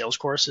a lot of sales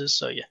courses,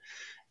 so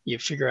you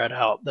figure out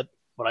how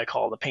what I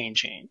call the pain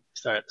chain.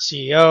 Start at the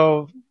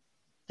CEO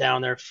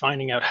down there,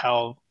 finding out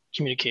how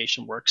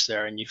communication works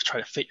there, and you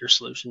try to fit your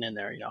solution in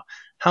there.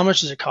 How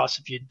much does it cost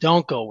if you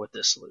don't go with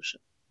this solution,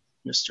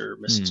 Mr. or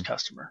Mrs.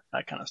 Customer,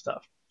 that kind of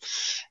stuff.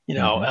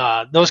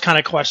 Those kind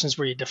of questions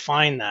where you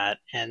define that,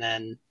 and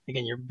then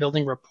again, you're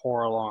building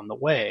rapport along the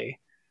way.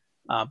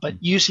 But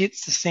usually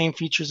it's the same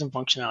features and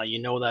functionality.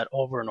 You know that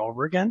over and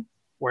over again,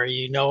 where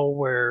you know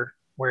where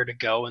to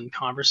go in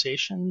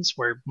conversations,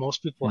 where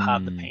most people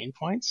have the pain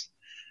points.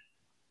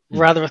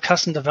 Rather with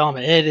custom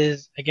development,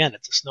 it's a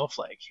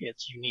snowflake.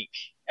 It's unique.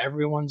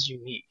 Everyone's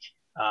unique.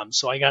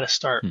 So I got to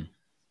start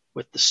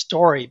with the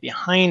story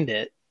behind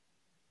it.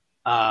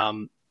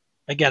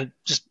 Again,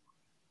 just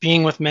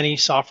being with many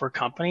software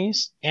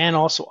companies, and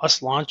also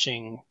us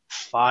launching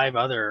 5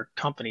 other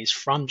companies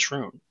from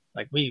Troon.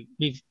 Like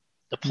we've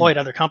deployed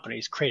other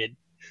companies, created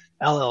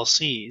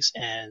LLCs,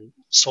 and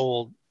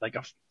sold like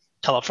a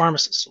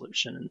telepharmacist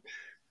solution in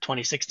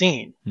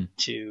 2016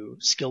 to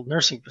skilled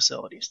nursing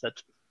facilities.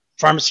 That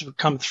pharmacists would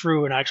come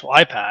through an actual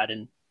iPad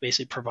and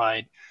basically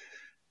provide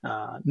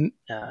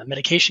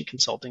medication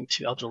consulting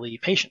to elderly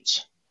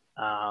patients.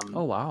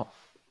 Oh, wow.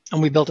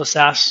 And we built a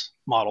SaaS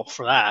model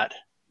for that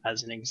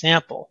as an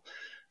example.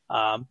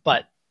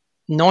 But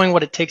knowing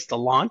what it takes to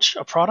launch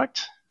a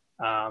product,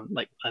 I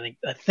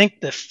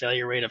think the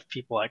failure rate of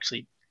people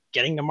actually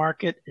getting to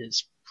market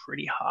is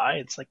pretty high.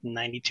 It's like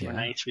 92 or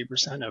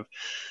 93% of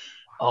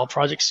all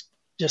projects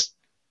just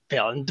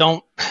fail. And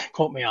don't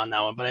quote me on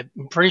that one, but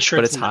I'm pretty sure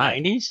it's in high.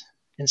 the 90s.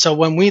 And so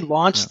when we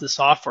launched the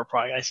software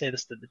product, I say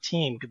this to the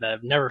team because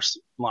I've never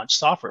launched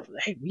software.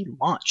 Hey, we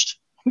launched.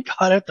 We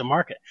got out the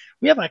market.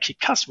 We have actually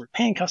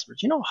paying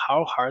customers. You know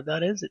how hard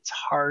that is? It's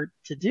hard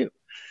to do.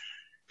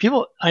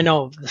 People, I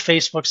know the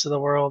Facebooks of the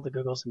world, the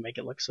Googles, make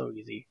it look so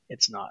easy.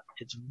 It's not.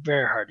 It's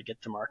very hard to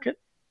get to market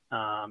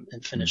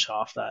and finish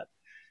off that.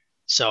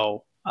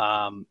 So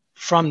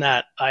from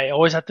that, I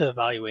always have to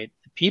evaluate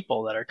the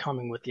people that are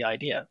coming with the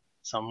idea.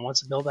 Someone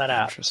wants to build that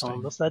app.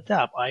 Someone builds that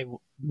app. I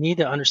need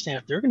to understand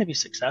if they're going to be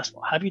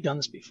successful. Have you done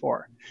this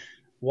before?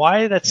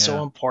 Why that's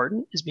so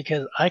important is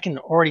because I can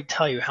already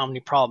tell you how many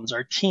problems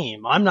our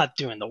team, I'm not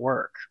doing the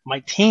work. My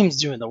team's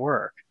doing the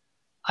work.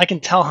 I can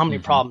tell how many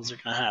problems they're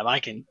going to have. I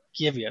can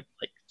give you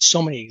like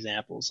so many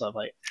examples of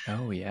like,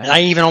 and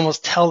I even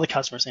almost tell the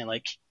customer saying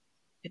like,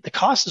 the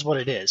cost is what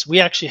it is. We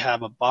actually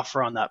have a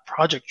buffer on that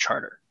project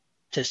charter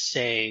to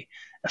say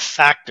a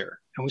factor,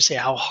 and we say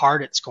how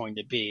hard it's going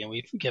to be. And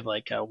we give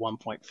like a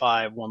 1.5,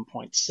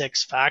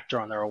 1.6 factor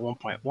on there, or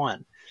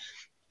 1.1,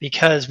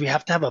 because we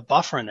have to have a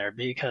buffer in there,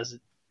 because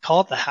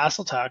call it the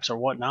hassle tax or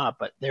whatnot,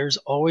 but there's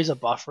always a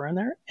buffer in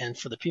there. And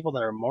for the people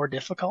that are more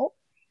difficult,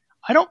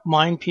 I don't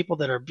mind people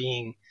that are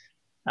being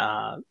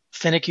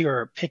finicky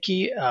or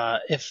picky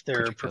if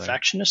they're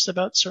perfectionists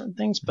about certain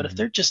things, but if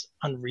they're just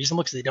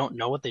unreasonable because they don't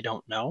know what they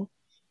don't know,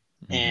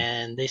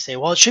 and they say,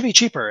 well, it should be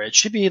cheaper, it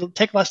should be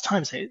take less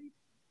time, say,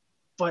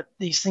 but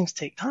these things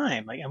take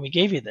time, like, and we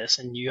gave you this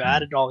and you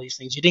added all these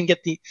things, you didn't get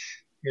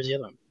here's the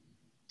other one,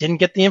 didn't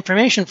get the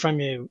information from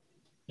you,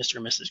 Mr.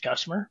 or Mrs.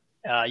 Customer,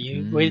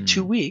 you waited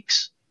 2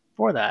 weeks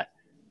for that.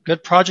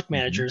 Good project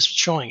managers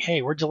showing,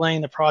 hey, we're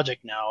delaying the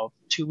project now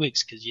 2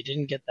 weeks because you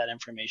didn't get that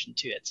information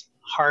too. It's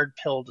a hard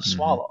pill to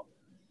swallow,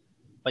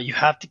 but you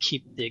have to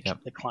keep the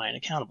client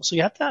accountable. So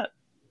you have to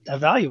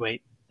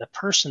evaluate the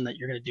person that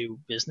you're going to do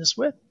business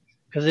with,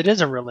 because it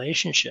is a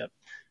relationship.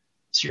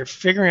 So you're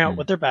figuring out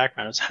what their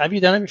background is. Have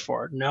you done it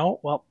before? No?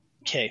 Well,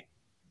 okay.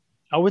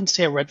 I wouldn't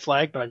say a red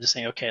flag, but I'm just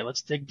saying, okay,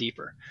 let's dig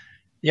deeper.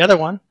 The other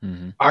one,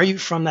 are you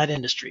from that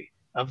industry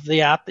of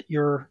the app that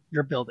you're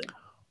building?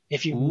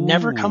 If you've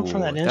never come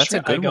from that industry,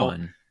 that's a good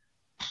one.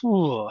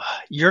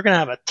 You're going to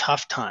have a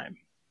tough time.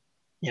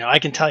 I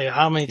can tell you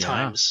how many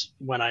times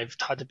when I've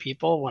talked to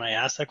people, when I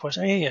ask that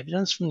question, hey, have you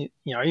done this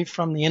are you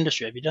from the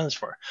industry? Have you done this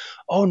for?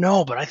 Oh,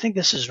 no, but I think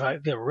this is a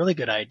really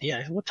good idea.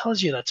 I said, what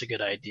tells you that's a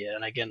good idea?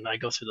 And again, I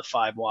go through the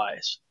 5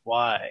 whys.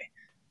 Why?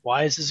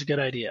 Why is this a good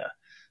idea?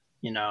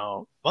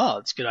 Well,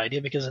 it's a good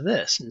idea because of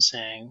this, and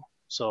saying,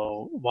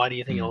 so why do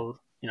you think it'll,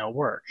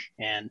 work?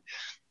 And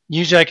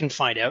usually I can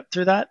find out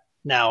through that.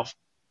 Now,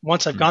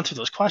 once I've gone through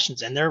those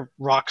questions and they're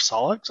rock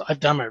solid, so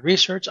I've done my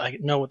research, I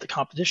know what the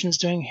competition is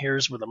doing,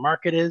 here's where the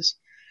market is,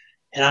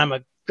 and I'm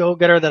a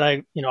go-getter that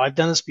I've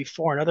done this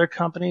before in other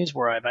companies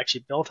where I've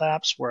actually built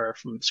apps where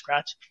from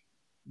scratch.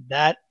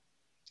 That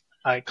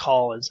I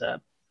call is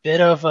a bit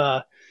of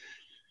a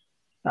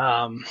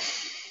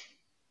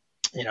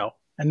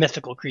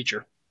mythical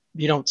creature.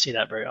 You don't see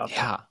that very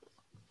often.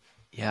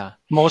 Yeah.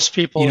 Most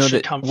people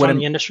should come from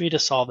the industry to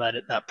solve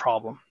that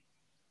problem.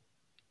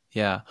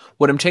 Yeah.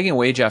 What I'm taking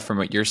away, Jeff, from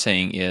what you're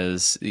saying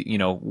is,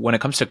 when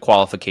it comes to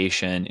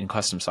qualification in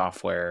custom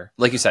software,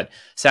 like you said,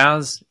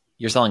 SaaS,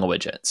 you're selling a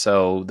widget.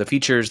 So the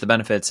features, the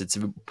benefits, it's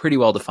pretty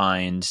well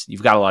defined.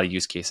 You've got a lot of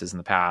use cases in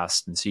the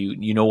past, and so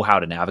you know how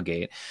to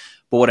navigate.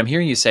 But what I'm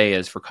hearing you say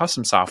is for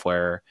custom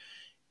software,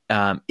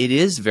 it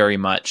is very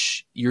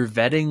much you're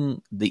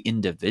vetting the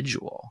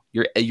individual.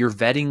 You're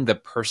vetting the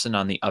person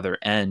on the other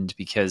end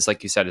because,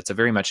 like you said, it's a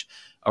very much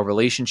a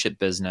relationship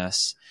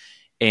business.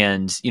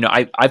 And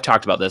I've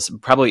talked about this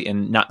probably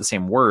in not the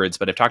same words,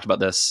 but I've talked about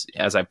this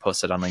as I've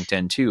posted on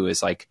LinkedIn too.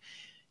 Is like,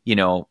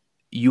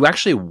 you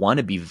actually want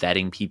to be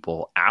vetting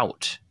people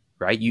out,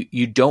 right?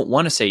 You don't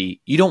want to say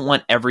you don't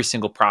want every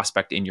single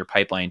prospect in your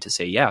pipeline to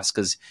say yes,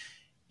 because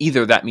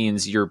either that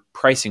means you're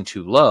pricing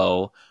too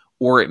low,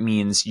 or it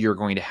means you're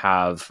going to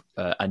have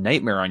a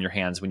nightmare on your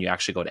hands when you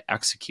actually go to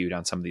execute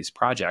on some of these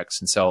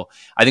projects. And so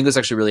I think it's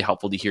actually really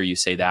helpful to hear you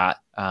say that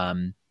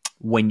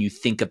when you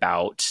think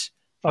about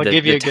I'll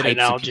give you the a good types of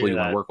analogy people to you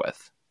want to that. work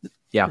with.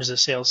 Yeah. There's a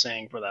sales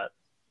saying for that.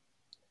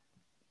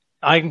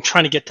 I'm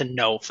trying to get to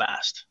know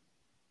fast.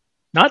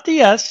 Not the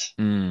yes,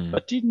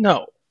 but the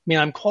no. I mean,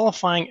 I'm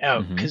qualifying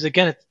out because,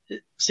 again,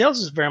 sales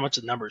is very much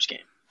a numbers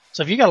game.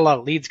 So if you got a lot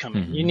of leads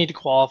coming in, you need to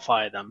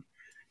qualify them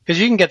because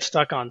you can get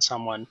stuck on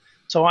someone.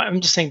 So I'm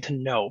just saying to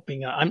know.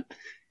 And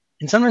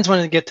sometimes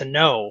when you get to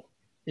know,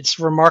 it's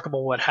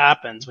remarkable what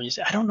happens when you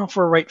say, I don't know if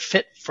we're a right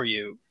fit for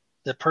you,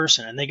 the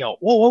person. And they go,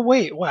 whoa,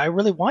 wait, I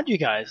really want you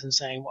guys. And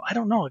saying, well, I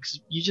don't know, because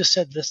you just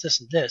said this,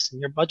 and this,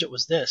 and your budget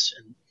was this.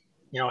 And,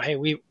 hey,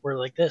 we're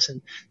like this.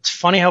 And it's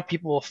funny how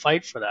people will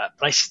fight for that.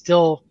 But I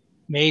still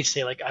may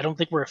say, like, I don't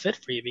think we're a fit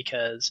for you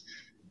because,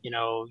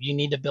 you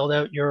need to build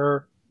out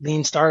your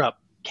lean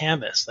startup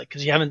canvas, like,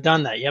 because you haven't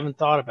done that. You haven't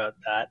thought about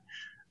that.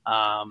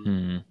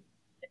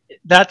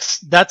 That's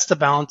the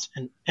balance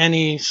in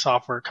any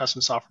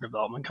custom software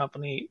development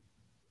company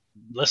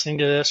listening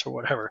to this or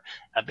whatever.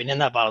 I've been in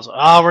that battle. So,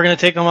 we're going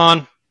to take them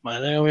on.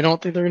 We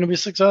don't think they're going to be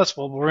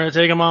successful, but we're going to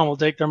take them on. We'll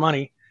take their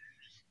money.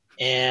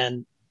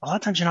 And a lot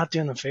of times you're not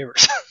doing them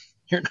favors.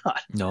 You're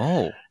not.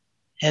 No.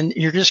 And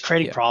you're just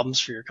creating problems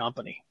for your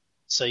company.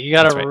 So you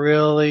got to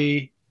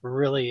really,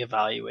 really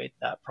evaluate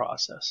that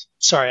process.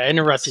 Sorry, I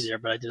interrupted you there,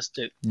 but I just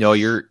did. No,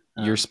 you're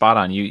spot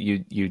on.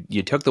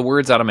 You took the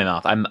words out of my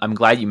mouth. I'm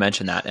glad you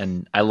mentioned that,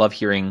 and I love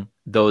hearing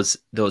those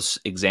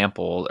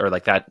examples or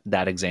like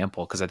that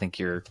example, because I think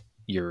you're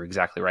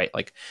exactly right.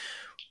 Like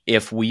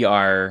if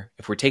we're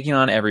taking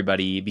on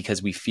everybody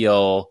because we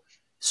feel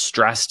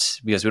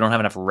stressed because we don't have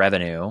enough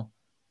revenue,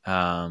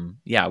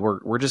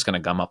 we're just going to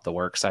gum up the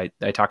works. I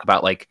talk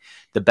about like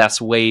the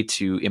best way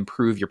to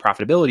improve your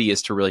profitability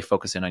is to really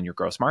focus in on your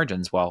gross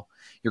margins. Well,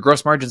 your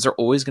gross margins are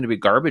always going to be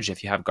garbage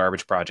if you have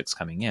garbage projects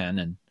coming in.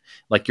 And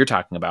like you're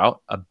talking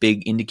about, a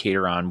big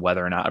indicator on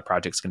whether or not a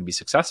project's going to be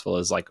successful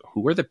is like,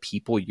 who are the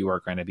people you are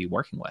going to be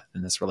working with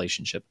in this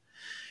relationship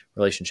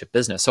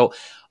business. So,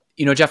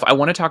 Jeff, I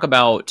want to talk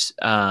about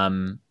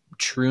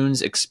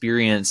Troon's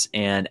experience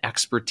and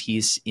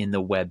expertise in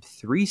the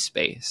Web3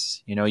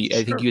 space.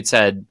 I think you had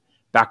said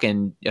back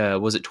in,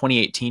 was it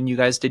 2018, you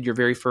guys did your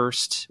very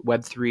first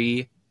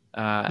Web3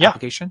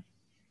 application?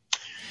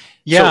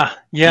 Yeah. So, I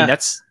mean,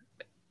 that's,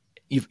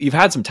 you've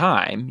had some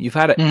time, you've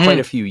had quite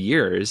a few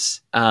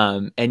years,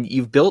 and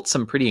you've built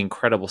some pretty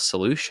incredible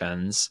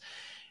solutions.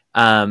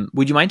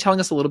 Would you mind telling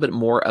us a little bit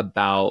more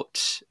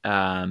about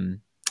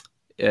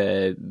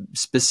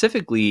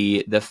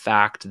specifically the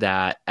fact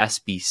that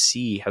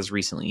SBC has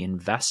recently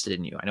invested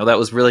in you? I know that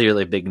was really,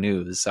 really big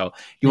news. So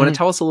you want to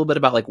tell us a little bit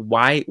about like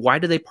why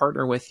do they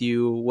partner with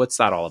you? What's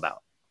that all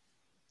about?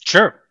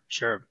 Sure.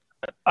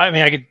 I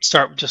mean, I could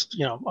start with just,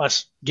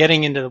 us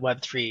getting into the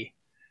Web3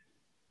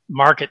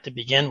 market to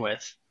begin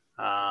with,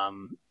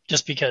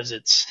 just because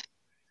it's,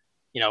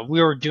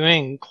 we were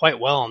doing quite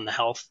well in the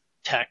health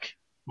tech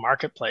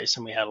marketplace,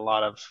 and we had a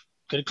lot of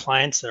good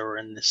clients that were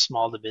in the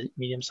small to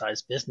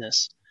medium-sized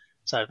business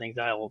side of things.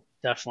 I will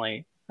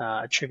definitely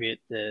attribute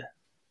the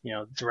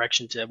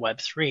direction to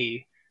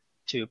Web3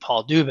 to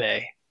Paul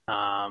Dubé,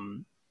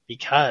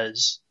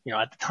 because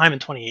at the time in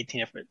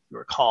 2018, if you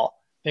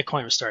recall,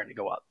 Bitcoin was starting to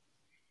go up,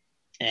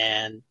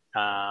 and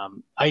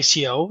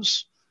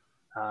ICOs,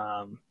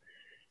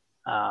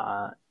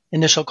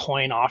 initial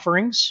coin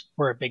offerings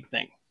were a big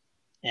thing,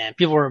 and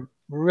people were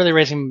really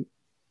raising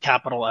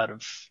capital out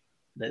of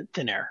the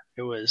thin air.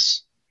 It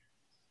was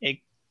an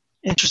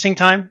interesting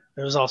time.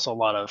 There was also a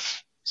lot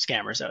of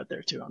scammers out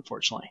there too,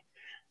 unfortunately.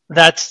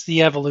 That's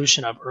the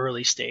evolution of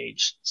early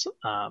stage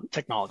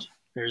technology.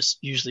 There's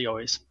usually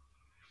always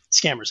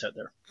scammers out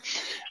there.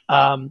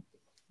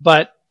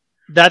 But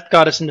that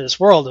got us into this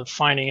world of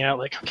finding out,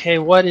 like, okay,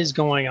 what is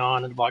going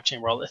on in the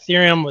blockchain world?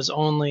 Ethereum was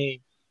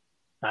only,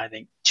 I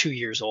think, 2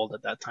 years old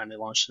at that time. They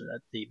launched it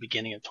at the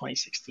beginning of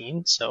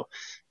 2016. So,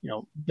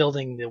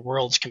 building the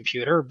world's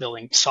computer,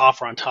 building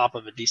software on top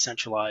of a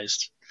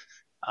decentralized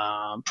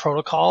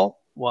protocol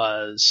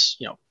was,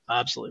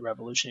 absolutely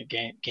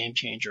revolutionary, game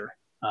changer,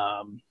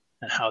 and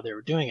how they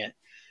were doing it.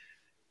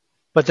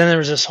 But then there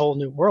was this whole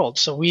new world.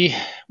 So we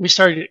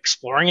started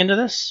exploring into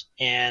this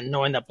and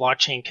knowing that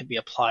blockchain could be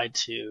applied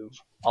to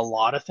a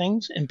lot of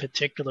things, in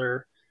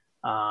particular,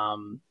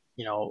 um,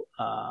 you know,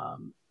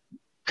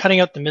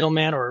 cutting out the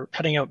middleman or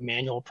cutting out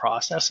manual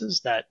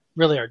processes that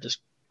really are just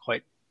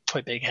quite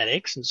big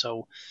headaches. And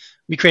so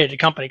we created a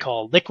company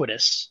called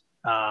Liquidus,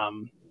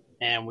 and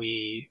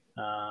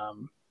our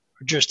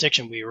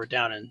jurisdiction, we were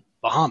down in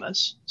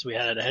Bahamas, so we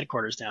had a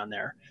headquarters down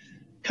there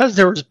because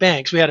there was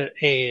banks. We had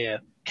a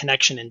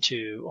connection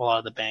into a lot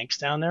of the banks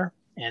down there,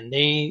 and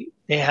they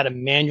had a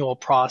manual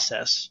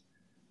process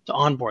to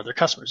onboard their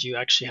customers. You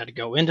actually had to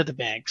go into the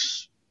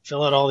banks,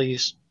 fill out all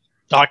these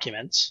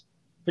documents,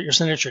 put your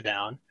signature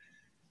down,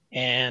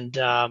 and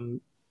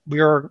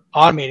we were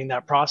automating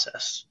that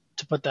process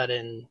to put that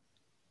in,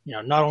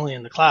 not only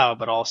in the cloud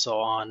but also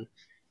on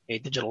a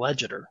digital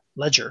ledger.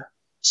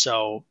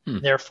 So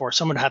therefore,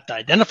 someone would have to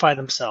identify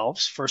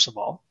themselves first of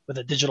all with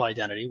a digital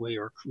identity. We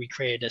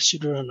created a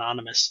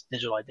pseudo-anonymous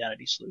digital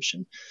identity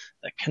solution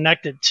that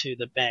connected to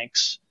the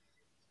bank's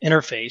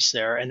interface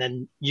there, and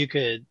then you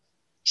could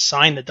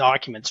sign the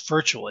documents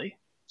virtually.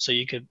 So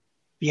you could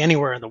be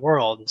anywhere in the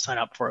world and sign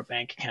up for a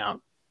bank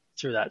account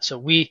through that. So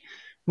we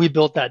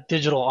built that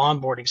digital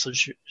onboarding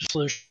solution,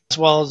 as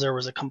well as there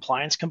was a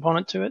compliance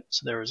component to it.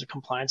 So there was a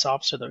compliance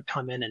officer that would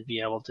come in and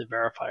be able to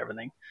verify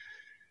everything.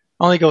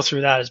 I only go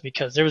through that is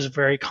because there was a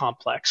very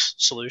complex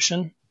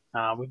solution.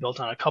 We built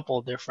on a couple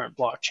of different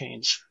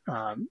blockchains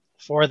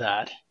for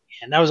that,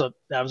 and that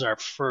was our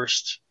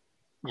first,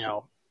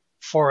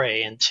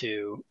 foray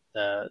into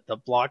the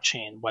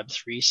blockchain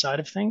Web3 side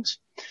of things.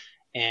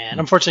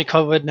 And unfortunately,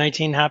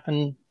 COVID-19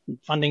 happened.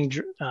 Funding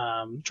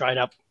dried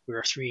up. We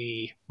were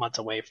 3 months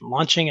away from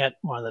launching at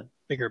one of the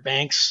bigger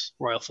banks,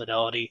 Royal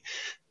Fidelity,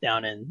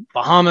 down in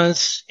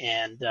Bahamas,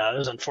 and it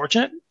was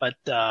unfortunate, but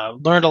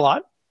learned a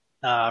lot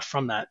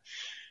from that.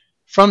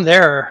 From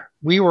there,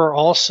 we were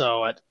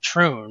also at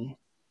Troon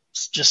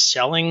just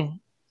selling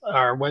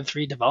our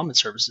Web3 development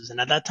services,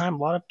 and at that time, a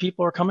lot of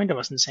people were coming to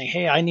us and saying,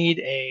 "Hey, I need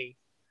a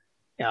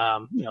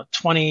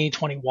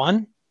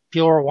 2021."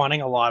 People were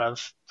wanting a lot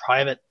of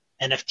private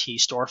NFT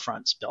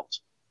storefronts built,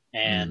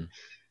 and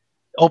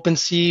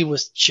OpenSea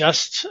was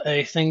just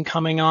a thing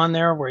coming on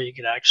there where you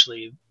could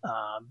actually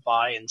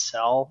buy and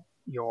sell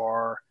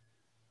your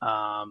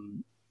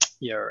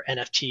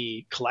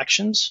NFT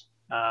collections.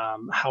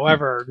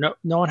 However,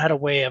 no one had a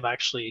way of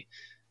actually,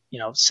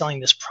 selling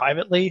this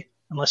privately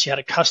unless you had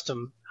a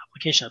custom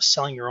application of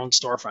selling your own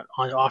storefront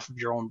off of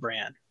your own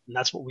brand, and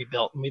that's what we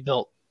built. And we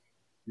built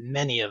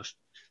many of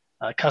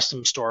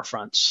custom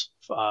storefronts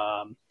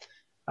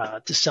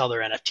to sell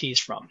their NFTs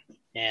from.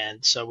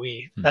 And so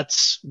we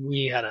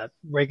had a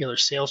regular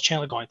sales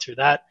channel going through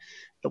that.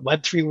 The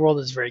Web3 world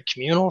is very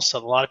communal, so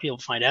a lot of people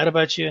find out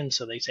about you, and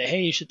so they say,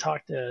 "Hey, you should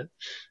talk to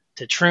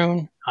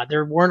Troon."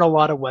 There weren't a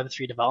lot of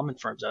Web3 development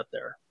firms out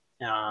there,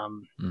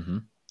 and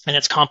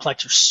it's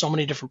complex. There's so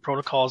many different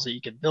protocols that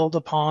you could build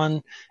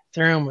upon.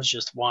 Ethereum was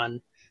just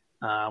one.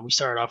 We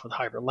started off with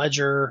Hybrid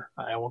Ledger.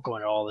 I won't go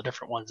into all the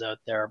different ones out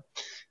there.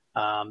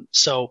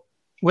 So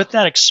with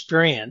that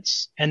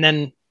experience, and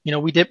then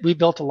we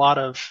built a lot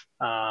of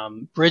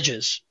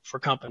bridges for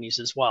companies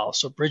as well.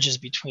 So bridges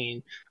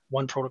between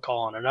one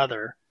protocol and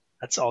another.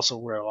 That's also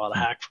where a lot of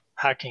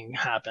hacking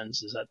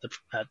happens, is at the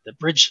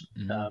bridge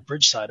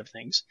side of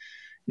things.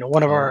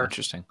 One of our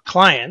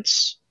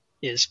clients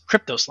is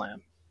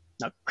CryptoSlam.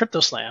 Now,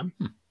 CryptoSlam,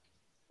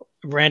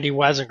 Randy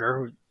Wazinger,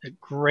 who's a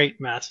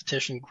great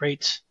mathematician,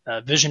 great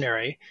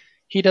visionary,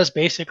 he does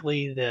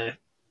basically the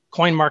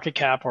coin market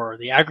cap or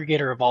the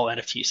aggregator of all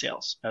NFT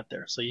sales out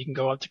there. So you can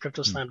go up to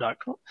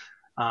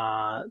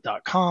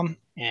cryptoslam.com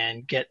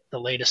and get the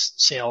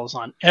latest sales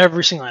on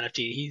every single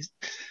NFT.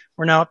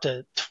 We're now up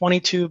to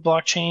 22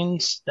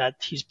 blockchains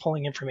that he's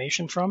pulling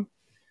information from.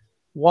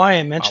 Why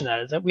I mention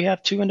that is that we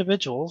have 2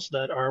 individuals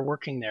that are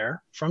working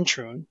there from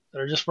Troon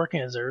that are just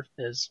working as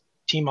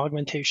team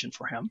augmentation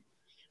for him.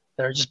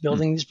 That are just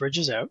building these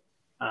bridges out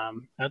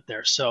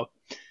there. So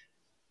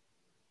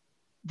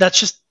that's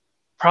just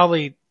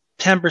probably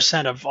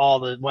 10% of all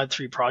the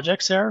Web3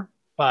 projects there.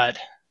 But,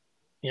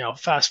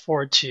 fast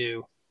forward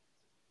to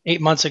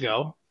 8 months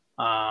ago,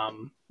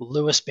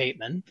 Louis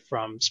Bateman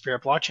from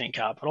Spirit Blockchain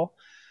Capital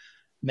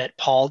met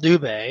Paul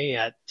Dubé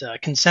at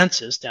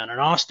Consensus down in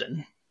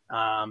Austin,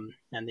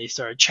 and they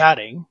started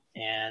chatting,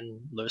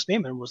 and Louis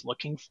Bateman was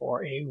looking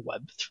for a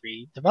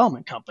Web3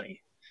 development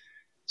company.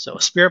 So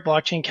Spirit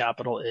Blockchain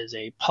Capital is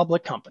a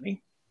public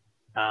company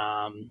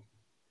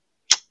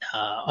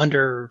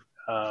under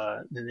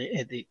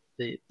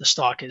the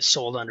stock is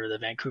sold under the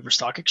Vancouver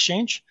Stock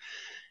Exchange,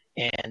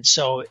 and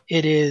so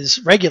it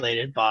is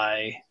regulated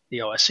by the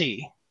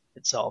OSC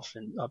itself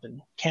up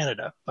in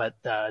Canada, but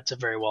it's a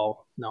very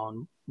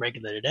well-known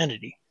regulated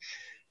entity.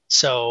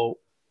 So,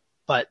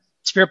 but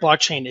Spirit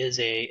Blockchain is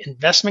a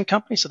investment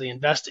company, so they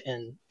invest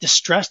in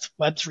distressed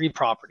Web3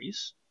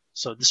 properties.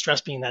 So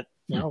distressed being that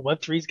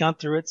Web3's gone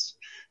through its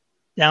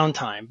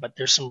downtime, but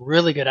there's some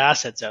really good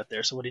assets out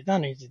there. So what he's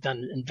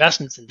done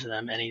investments into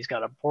them, and he's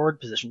got a board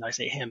position. I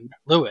say him,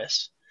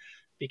 Louis,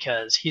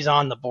 because he's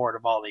on the board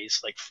of all these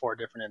like 4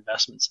 different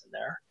investments in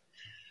there.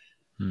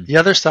 Hmm. The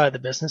other side of the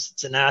business,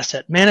 it's an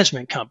asset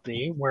management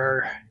company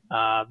where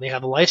they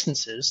have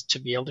licenses to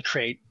be able to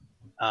create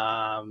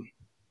actual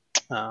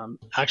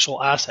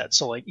assets.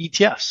 So like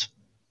ETFs,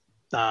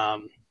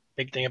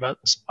 big thing about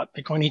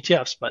Bitcoin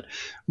ETFs, but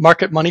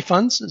market money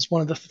funds is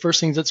one of the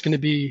first things that's going to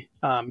be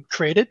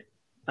created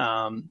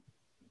by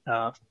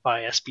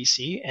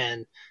SBC,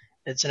 and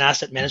it's an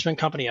asset management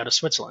company out of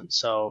Switzerland.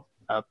 So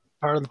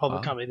part of the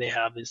public company they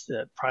have is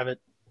the private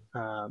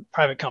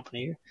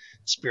company,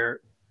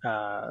 Spirit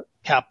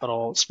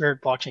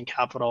Blockchain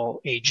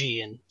Capital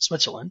AG in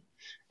Switzerland,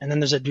 and then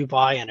there's a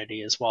Dubai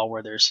entity as well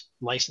where there's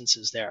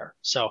licenses there.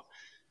 So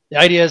the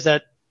idea is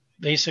that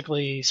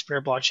basically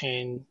Spirit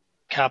Blockchain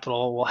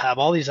Capital will have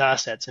all these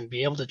assets and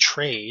be able to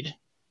trade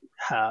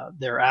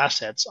their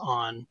assets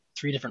on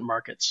 3 different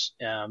markets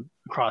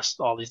across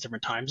all these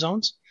different time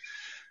zones.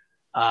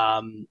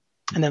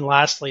 And then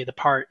lastly, the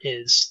part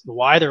is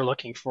why they're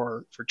looking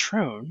for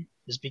Troon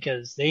is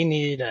because they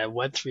need a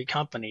Web3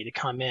 company to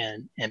come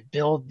in and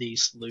build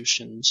these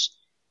solutions,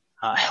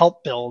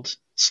 help build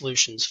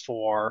solutions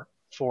for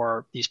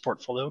these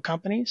portfolio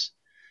companies.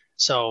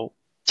 So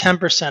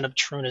 10% of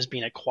Troon is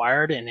being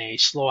acquired in a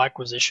slow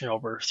acquisition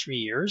over 3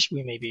 years.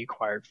 We may be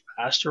acquired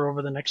faster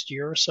over the next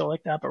year or so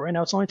like that, but right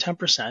now it's only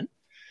 10%.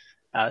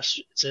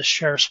 It's a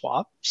share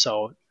swap.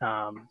 So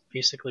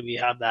basically we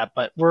have that,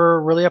 but we're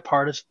really a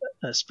part of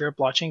Spirit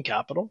Blockchain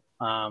Capital.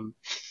 And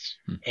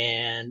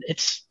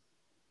it's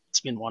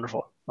been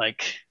wonderful.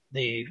 Like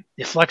the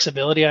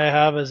flexibility I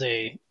have as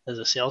a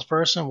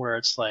salesperson where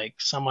it's like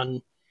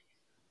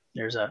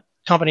there's a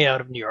company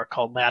out of New York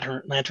called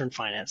Lantern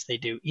Finance. They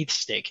do ETH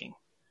staking.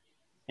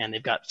 And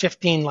they've got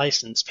 15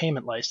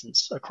 payment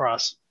license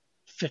across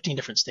 15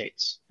 different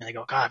states. And they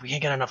go, God, we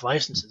can't get enough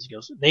licenses. He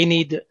goes, they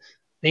need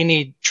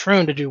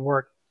Troon to do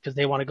work because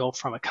they want to go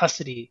from a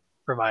custody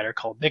provider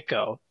called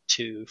BitGo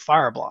to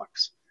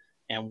Fireblocks.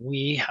 And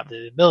we have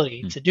the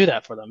ability to do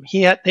that for them.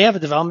 They have a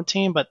development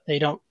team, but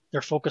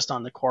they're focused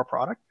on the core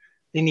product.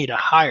 They need to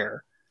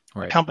hire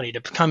a company to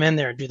come in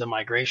there and do the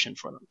migration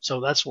for them. So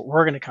that's what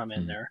we're going to come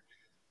in there.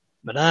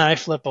 But then I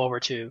flip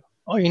over to,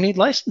 oh, you need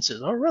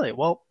licenses. Oh, really?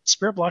 Well,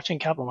 Spirit Blockchain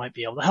Capital might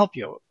be able to help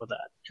you with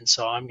that. And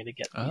so I'm going to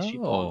get these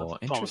people on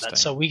the phone with that.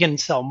 So we can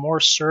sell more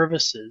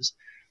services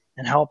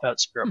and help out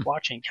Spirit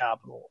Blockchain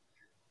Capital.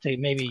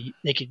 Maybe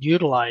they could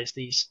utilize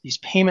these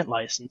payment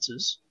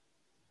licenses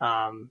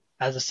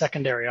as a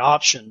secondary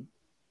option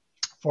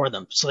for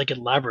them, so they could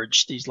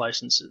leverage these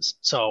licenses.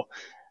 So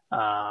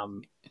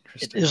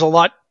there's a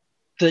lot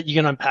that you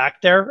can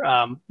unpack there.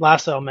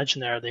 Lastly, I'll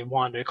mention there they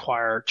wanted to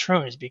acquire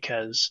Troon is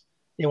because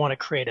they want to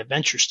create a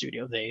venture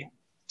studio.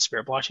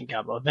 Spirit Blockchain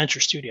Capital, a venture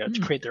studio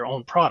to create their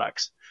own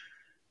products.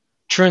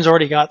 Troon's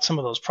already got some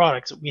of those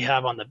products that we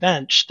have on the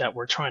bench that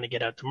we're trying to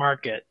get out to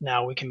market.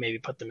 Now we can maybe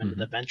put them into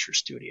the venture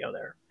studio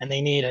there, and they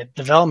need a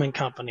development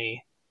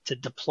company to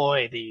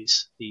deploy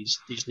these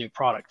new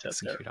products out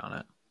there. On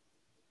it.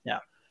 Yeah,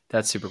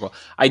 that's super cool.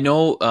 I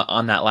know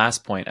on that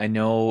last point, I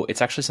know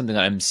it's actually something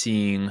that I'm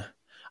seeing.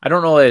 I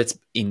don't know that it's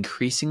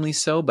increasingly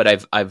so,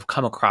 but I've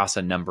come across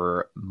a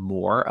number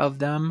more of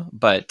them.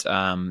 But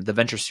the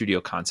venture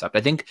studio concept,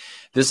 I think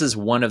this is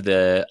one of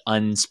the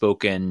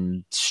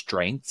unspoken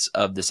strengths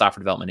of the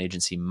software development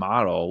agency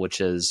model,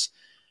 which is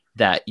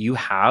that you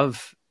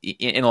have,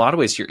 in a lot of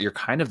ways, you're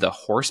kind of the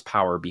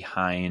horsepower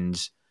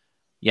behind,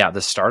 the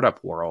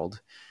startup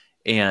world.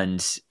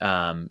 And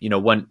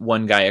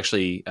one guy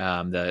actually,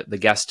 the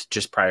guest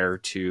just prior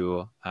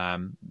to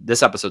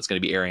this episode's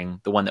going to be airing,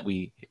 the one that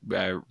we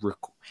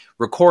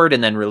record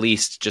and then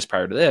released just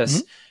prior to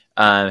this.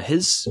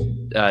 His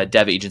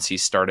dev agency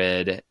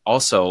started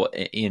also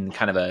in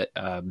kind of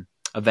a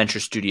venture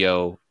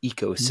studio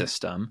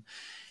ecosystem,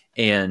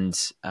 and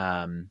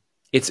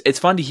it's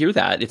fun to hear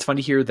that. It's fun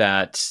to hear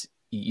that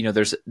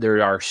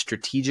there are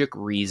strategic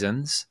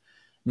reasons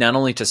not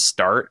only to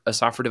start a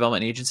software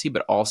development agency,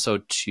 but also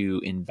to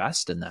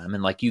invest in them.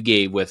 And like you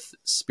gave with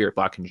Spirit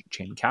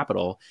Blockchain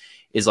Capital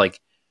is like,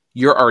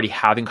 you're already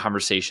having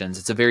conversations.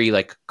 It's a very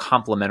like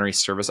complementary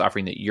service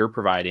offering that you're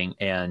providing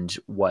and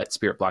what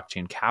Spirit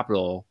Blockchain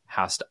Capital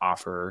has to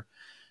offer.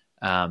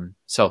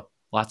 So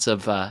lots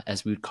of,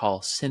 as we would call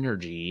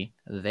synergy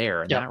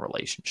there in that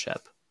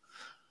relationship.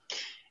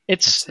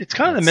 It's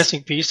kind of the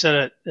missing piece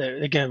that,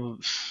 again,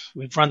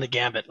 we've run the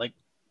gambit. Like,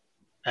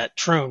 at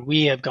Troon,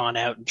 we have gone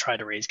out and tried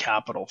to raise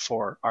capital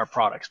for our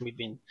products. We've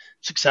been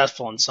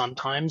successful in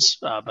sometimes,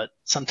 but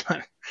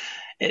sometimes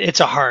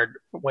it's a hard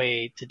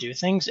way to do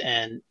things.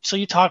 And so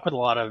you talk with a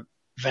lot of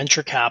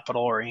venture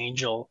capital or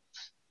angel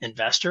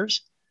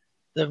investors.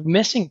 The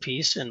missing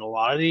piece in a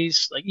lot of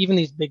these, like even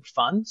these big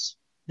funds,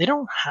 they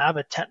don't have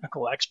a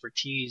technical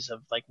expertise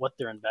of like what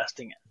they're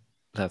investing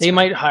in. They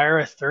might hire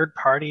a third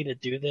party to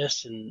do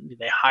this, and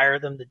they hire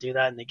them to do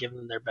that, and they give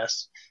them their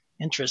best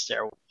interest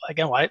there.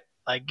 Again,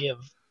 I give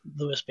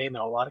Louis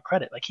Bateman a lot of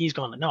credit. Like he's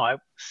going, no,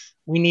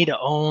 we need to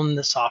own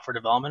the software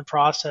development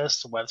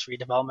process, the Web3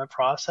 development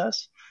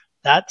process.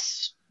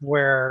 That's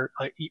where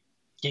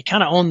you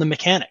kind of own the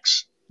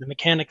mechanics. the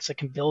mechanics that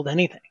can build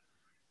anything.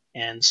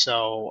 And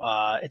so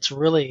it's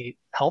really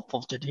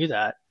helpful to do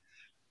that.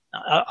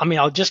 I mean,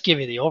 I'll just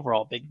give you the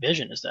overall big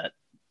vision is that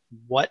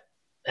what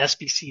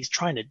SBC is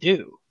trying to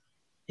do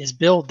is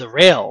build the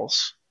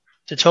rails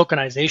to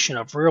tokenization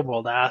of real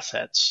world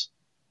assets.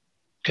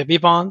 Could be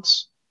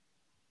bonds,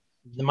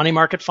 the money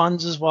market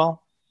funds as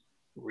well,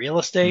 real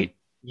estate,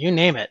 you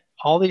name it.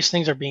 All these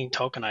things are being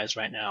tokenized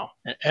right now.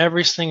 And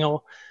every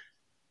single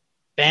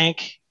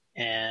bank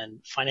and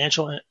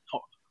financial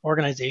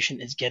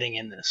organization is getting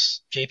in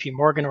this. JP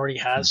Morgan already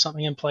has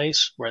something in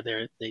place where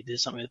they did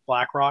something with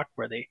BlackRock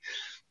where they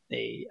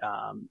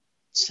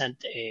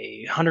sent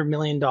a $100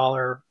 million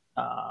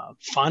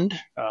fund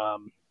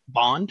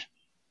bond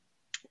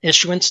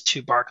issuance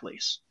to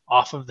Barclays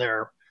off of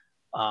their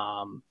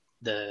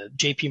the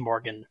JP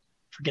Morgan,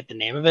 forget the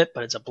name of it,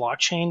 but it's a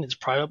blockchain. It's a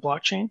private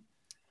blockchain.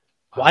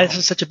 Wow. Why is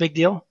this such a big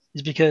deal?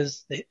 Is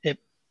because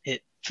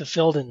it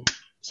fulfilled in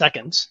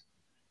seconds.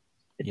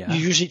 You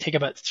usually take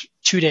about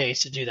 2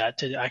 days to do that,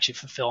 to actually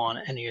fulfill on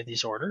any of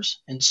these orders.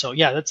 And so,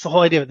 that's the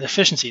whole idea of the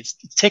efficiency. It's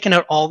taking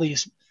out all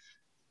these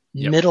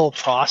middle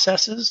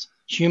processes,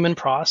 human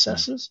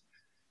processes,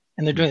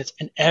 and they're doing this.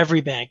 And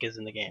every bank is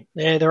in the game.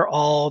 They're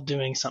all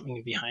doing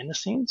something behind the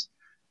scenes,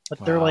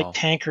 but they're like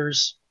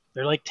tankers.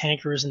 They're like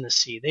tankers in the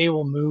sea. They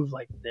will move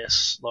like this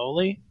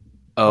slowly.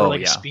 We're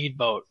like a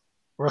speedboat.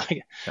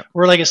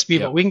 We're like a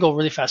speedboat. We can go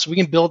really fast. So we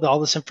can build all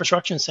this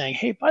infrastructure and saying,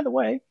 hey, by the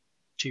way,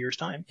 2 years'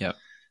 time,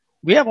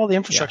 we have all the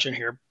infrastructure in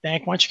here.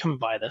 Bank, why don't you come and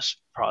buy this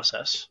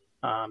process?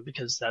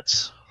 Because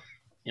that's,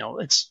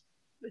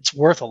 it's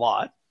worth a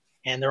lot,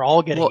 and they're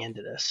all getting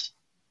into this.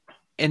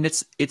 And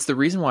it's the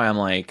reason why I'm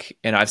like,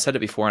 and I've said it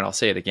before and I'll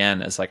say it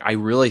again, is like, I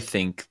really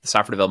think the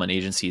software development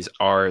agencies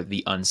are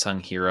the unsung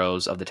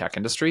heroes of the tech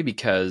industry,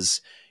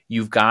 because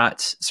you've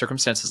got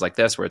circumstances like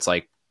this where it's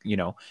like,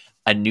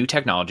 a new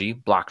technology,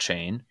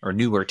 blockchain, or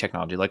newer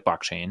technology like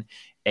blockchain,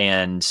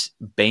 and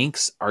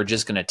banks are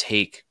just going to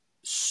take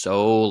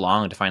so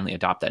long to finally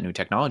adopt that new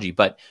technology.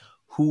 But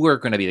who are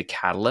going to be the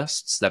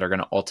catalysts that are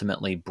going to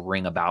ultimately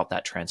bring about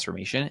that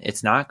transformation?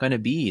 It's not going to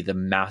be the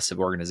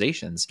massive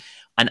organizations.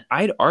 And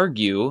I'd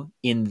argue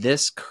in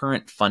this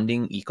current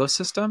funding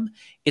ecosystem,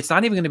 it's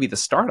not even going to be the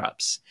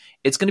startups.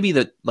 It's going to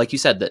be like you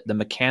said, the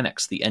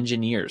mechanics, the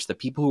engineers, the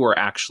people who are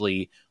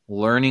actually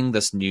learning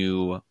this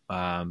new,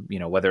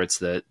 whether it's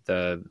the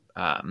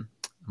I'm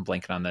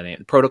blanking on the name,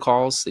 the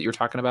protocols that you're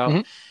talking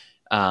about.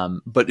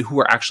 But who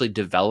are actually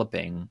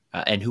developing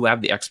and who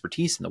have the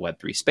expertise in the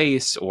Web3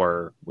 space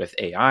or with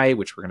AI,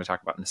 which we're going to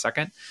talk about in a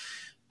second.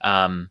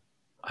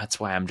 That's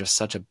why I'm just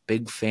such a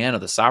big fan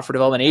of the software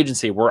development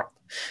agency world.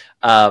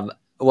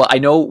 Well, I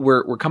know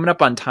we're coming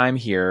up on time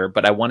here,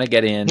 but I want to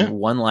get in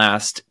one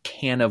last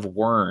can of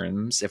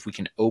worms, if we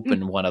can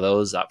open one of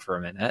those up for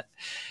a minute.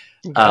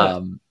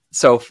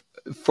 So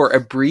for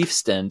a brief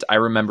stint, I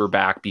remember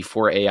back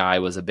before AI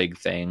was a big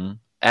thing,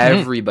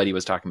 everybody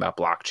was talking about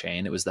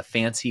blockchain. It was the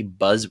fancy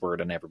buzzword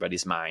on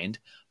everybody's mind.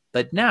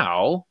 But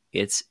now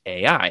it's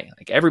AI.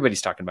 Like,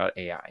 everybody's talking about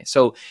AI.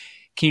 So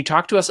can you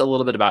talk to us a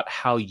little bit about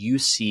how you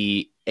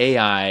see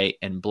AI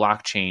and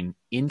blockchain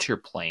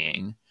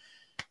interplaying?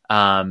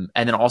 And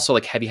then also,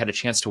 like, have you had a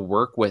chance to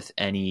work with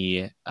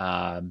any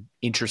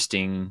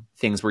interesting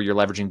things where you're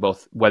leveraging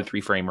both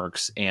Web3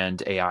 frameworks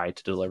and AI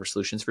to deliver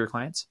solutions for your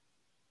clients?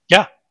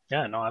 Yeah,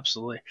 no,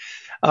 absolutely.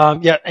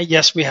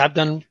 Yes, we have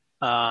done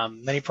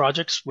many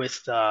projects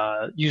with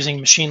using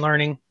machine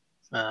learning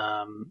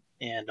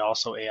and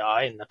also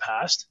AI in the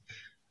past.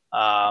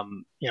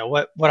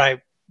 What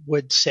I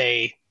would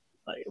say,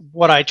 like,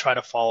 what I try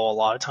to follow a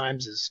lot of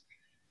times is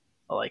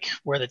like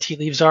where the tea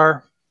leaves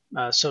are,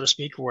 so to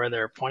speak, where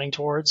they're pointing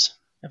towards,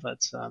 if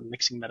that's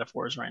mixing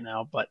metaphors right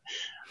now. But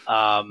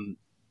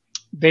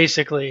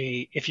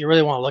basically, if you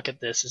really want to look at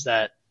this, is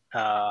that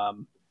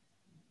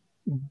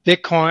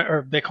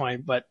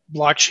Bitcoin, but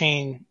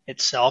blockchain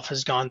itself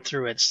has gone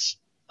through its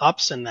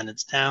ups and then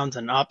its downs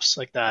and ups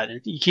like that.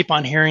 And you keep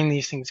on hearing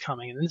these things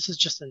coming. And this is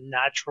just a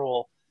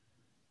natural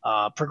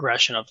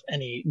progression of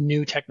any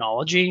new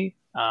technology.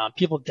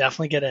 People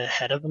definitely get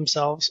ahead of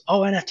themselves. Oh,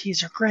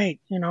 NFTs are great.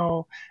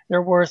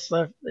 They're worth,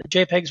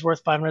 JPEG's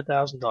worth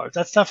 $500,000.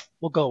 That stuff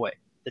will go away.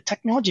 The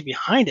technology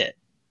behind it,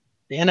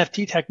 the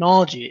NFT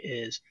technology,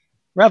 is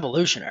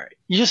revolutionary.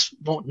 You just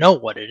won't know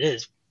what it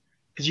is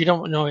because you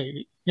don't know.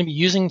 You're going to be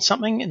using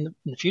something in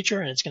the future,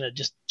 and it's going to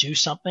just do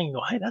something and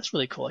go, hey, that's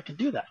really cool. I can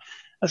do that.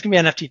 That's going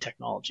to be NFT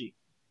technology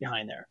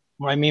behind there.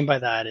 What I mean by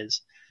that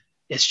is,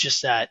 it's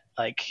just that,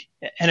 like,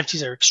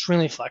 NFTs are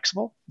extremely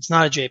flexible. It's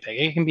not a JPEG.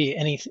 It can be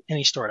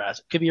any stored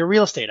asset. It could be a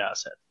real estate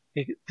asset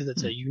because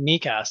it's a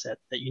unique asset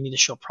that you need to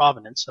show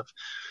provenance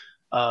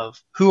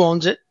of who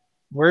owns it.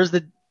 Where's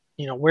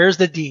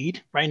the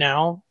deed right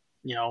now?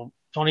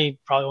 Tony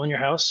probably own your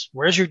house.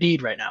 Where's your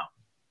deed right now?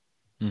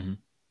 Mm-hmm.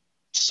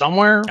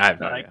 Somewhere. I have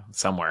no idea.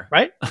 Somewhere.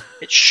 Right?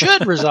 It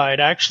should reside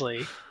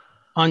actually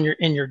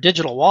in your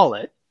digital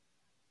wallet,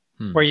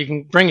 where you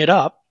can bring it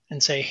up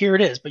and say, here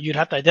it is, but you'd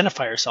have to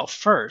identify yourself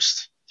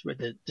first with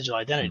the digital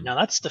identity. Now,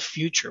 that's the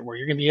future, where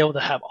you're going to be able to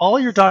have all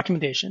your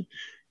documentation,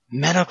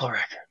 medical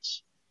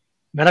records,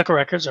 Medical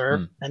records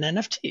are an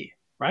NFT,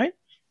 right?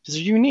 Because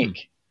they're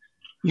unique.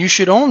 You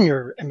should own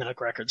your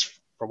medical records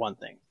for one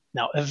thing.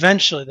 Now,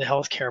 eventually, the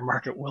healthcare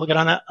market will get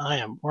on that.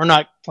 We're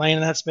not playing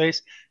in that space.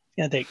 It's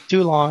going to take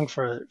too long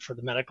for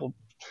the medical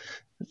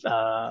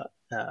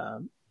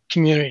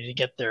community to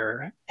get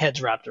their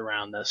heads wrapped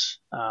around this.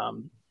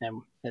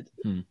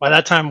 By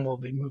that time, we'll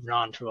be moving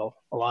on to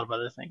a lot of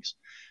other things.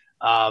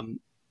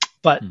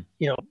 But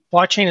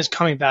blockchain is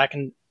coming back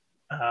in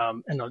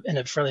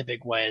a fairly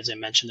big way. As I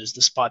mentioned, there's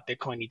the spot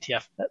Bitcoin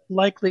ETF that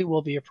likely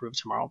will be approved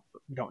tomorrow,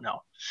 but we don't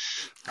know.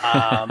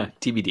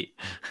 TBD.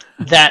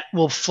 That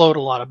will float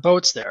a lot of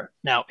boats there.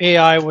 Now,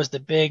 AI was the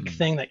big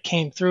thing that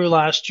came through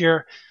last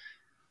year.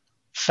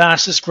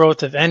 Fastest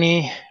growth of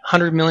any,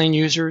 100 million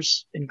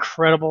users,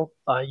 incredible.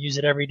 Use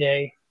it every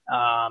day.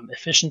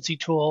 Efficiency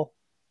tool.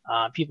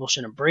 People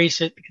should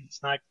embrace it because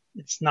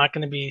it's not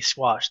going to be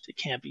squashed. It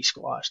can't be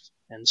squashed.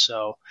 And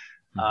so,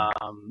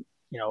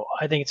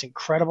 I think it's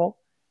incredible.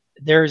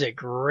 There's a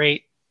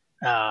great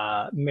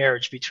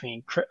marriage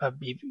between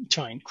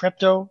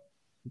crypto,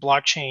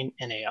 blockchain,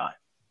 and AI.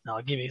 Now,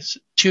 I'll give you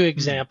two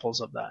examples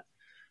of that.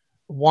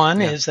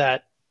 One is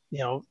that,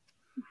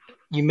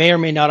 you may or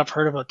may not have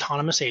heard of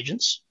autonomous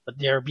agents, but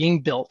they're being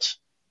built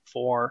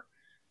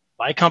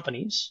by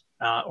companies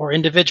or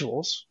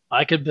individuals.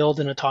 I could build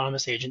an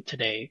autonomous agent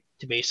today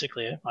to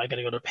basically, I got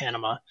to go to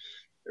Panama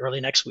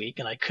early next week,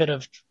 and I could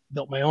have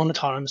built my own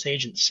autonomous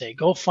agent to say,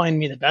 go find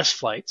me the best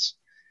flights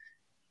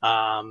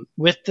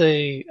with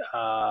the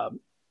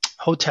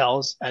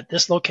hotels at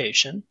this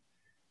location,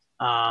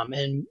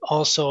 and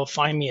also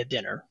find me a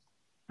dinner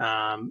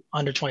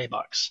under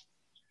 $20.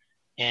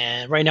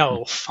 And right now it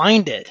will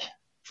find it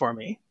for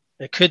me.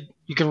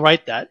 You can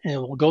write that and it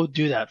will go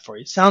do that for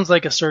you. It sounds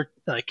like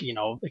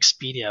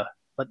Expedia,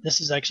 but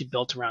this is actually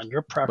built around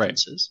your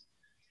preferences. Right.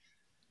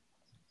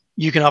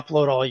 You can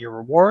upload all your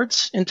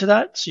rewards into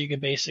that, so you can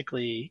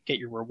basically get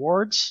your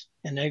rewards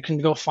and then you can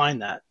go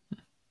find that.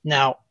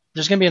 Now,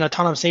 there's going to be an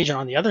autonomous agent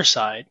on the other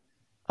side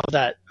of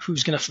that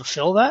who's going to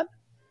fulfill that.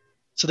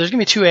 So there's going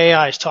to be two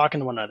AIs talking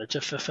to one another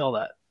to fulfill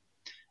that.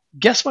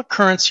 Guess what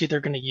currency they're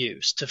going to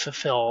use to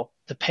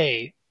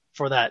pay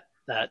for that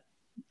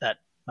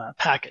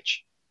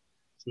package?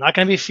 It's not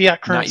going to be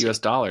fiat currency. Not US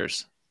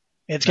dollars.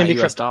 It's going to be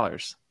US crypto.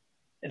 dollars.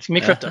 It's going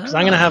to be crypto because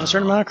I'm going to have a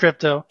certain amount of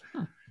crypto.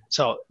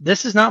 So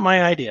this is not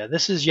my idea.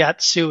 This is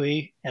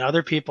Yatsui and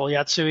other people.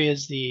 Yatsui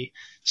is the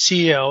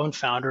CEO and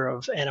founder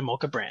of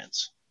Animoca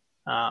Brands.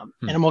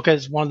 Animoca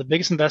is one of the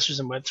biggest investors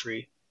in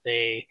Web3.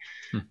 They've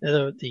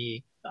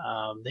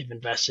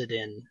invested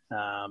in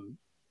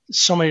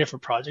so many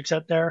different projects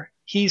out there.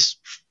 He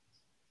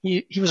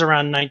was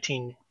around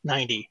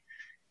 1990,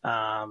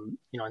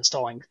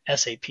 installing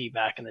SAP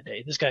back in the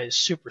day. This guy is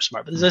super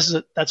smart. But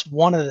that's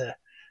one of the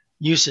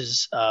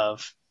uses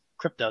of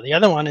crypto. The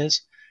other one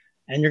is,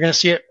 and you're going to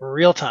see it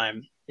real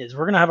time, is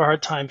we're going to have a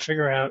hard time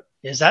figuring out,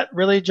 is that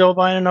really Joe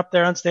Biden up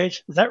there on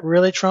stage? Is that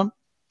really Trump?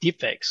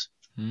 Deepfakes.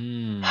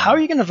 How are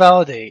you going to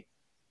validate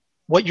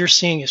what you're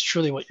seeing is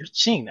truly what you're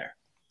seeing there?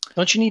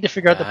 Don't you need to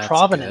figure out the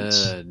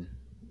provenance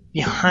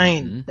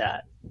behind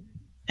that?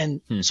 And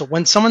so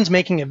when someone's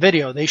making a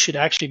video, they should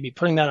actually be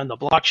putting that on the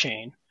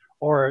blockchain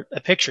or a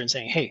picture and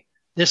saying, hey,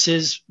 this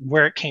is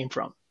where it came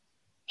from.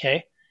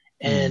 Okay.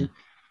 And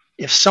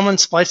if someone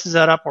splices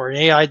that up or an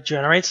AI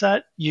generates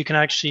that, you can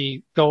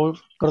actually go to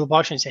the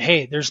blockchain and say,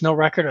 hey, there's no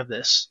record of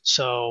this.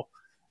 So,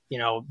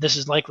 this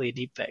is likely a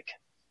deep fake.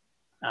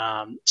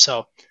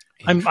 So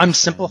I'm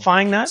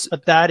simplifying that,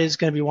 but that is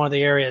going to be one of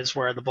the areas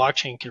where the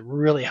blockchain can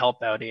really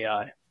help out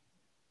AI.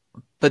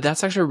 But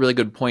that's actually a really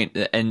good point.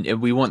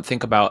 And we won't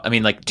think about,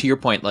 to your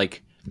point,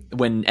 like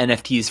when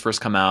NFTs first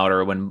come out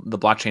or when the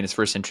blockchain is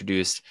first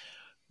introduced,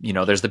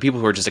 there's the people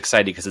who are just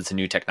excited because it's a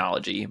new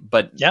technology.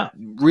 But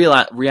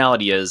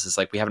reality is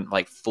like we haven't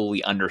like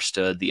fully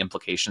understood the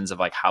implications of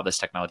like how this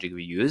technology can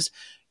be used.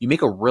 You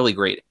make a really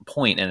great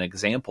point and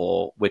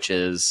example, which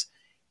is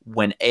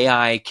when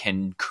AI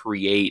can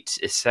create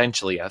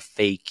essentially a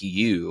fake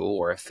you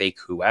or a fake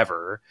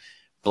whoever,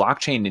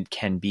 blockchain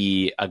can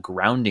be a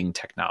grounding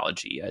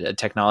technology, a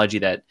technology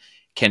that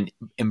can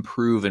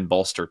improve and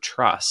bolster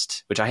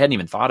trust, which I hadn't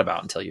even thought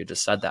about until you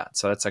just said that.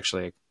 So it's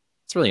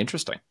really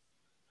interesting.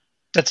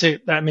 That's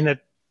it.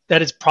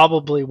 That is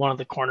probably one of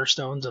the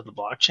cornerstones of the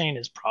blockchain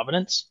is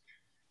provenance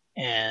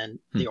and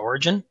the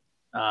origin.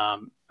 I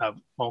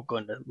won't go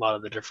into a lot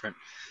of the different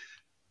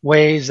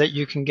ways that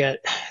you can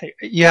get.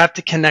 You have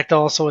to connect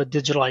also a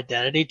digital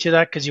identity to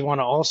that because you want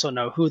to also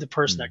know who the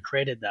person that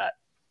created that,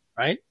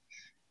 right?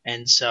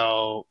 And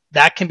so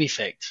that can be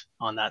faked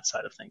on that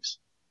side of things.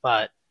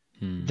 But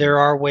there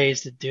are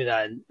ways to do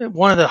that. And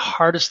one of the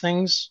hardest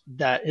things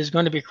that is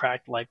going to be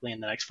cracked likely in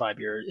the next 5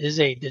 years is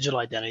a digital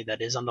identity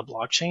that is on the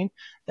blockchain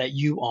that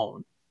you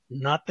own,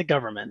 not the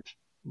government.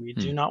 We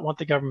do not want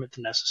the government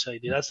to necessarily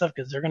do that stuff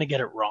because they're going to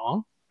get it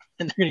wrong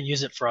and they're going to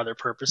use it for other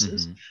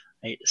purposes.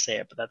 I hate to say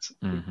it, but that's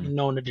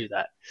known to do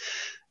that.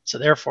 So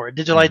therefore, a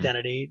digital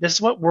identity. This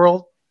is what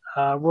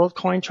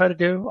WorldCoin tried to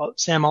do.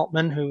 Sam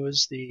Altman, who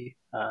was the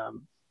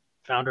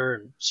founder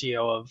and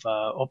CEO of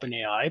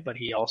OpenAI, but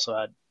he also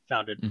had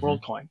founded Mm-hmm.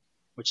 WorldCoin,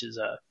 which is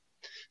a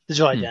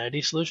digital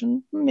identity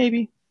solution.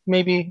 Maybe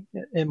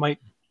it might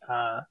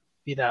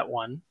be that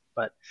one,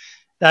 but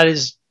that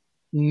is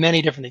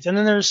many different things. And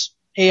then there's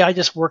AI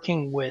just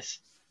working with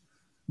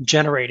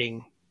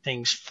generating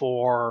things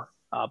for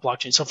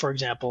blockchain. So, for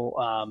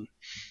example,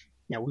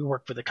 we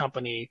work with a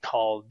company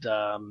called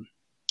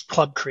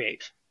Club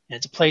Create, and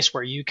it's a place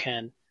where you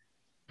can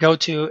go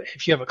to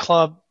if you have a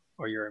club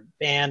or you're a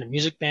band, a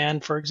music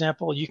band, for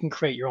example. You can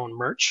create your own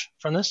merch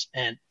from this,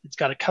 and it's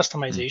got a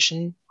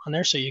customization on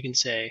there, so you can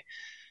say,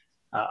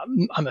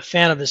 I'm a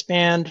fan of this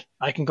band.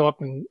 I can go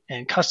up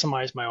and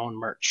customize my own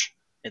merch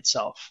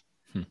itself.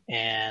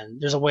 And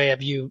there's a way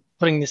of you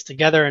putting this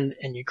together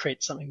and you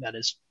create something that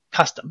is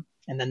custom.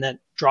 And then that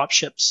drop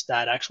ships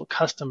that actual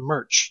custom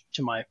merch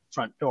to my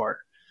front door.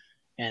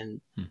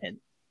 And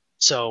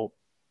so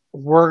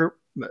we're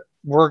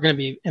going to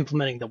be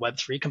implementing the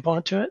Web3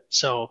 component to it.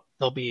 So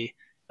there'll be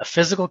a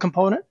physical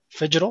component,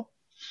 Phygital.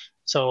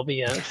 So it'll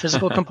be a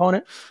physical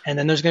component, and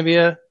then there's going to be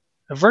a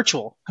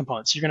virtual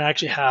component. So you're going to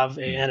actually have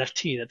a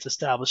NFT that's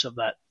established of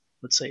that,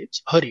 let's say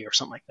it's hoodie or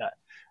something like that,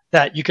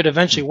 that you could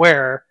eventually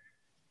wear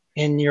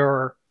in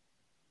your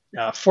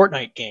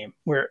Fortnite game,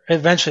 where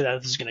eventually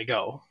that is going to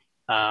go.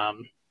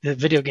 The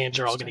video games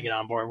are all going to get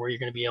on board, where you're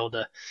going to be able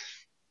to,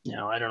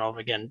 I don't know if,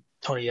 again,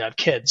 Tony, you have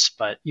kids,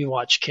 but you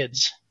watch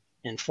kids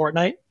in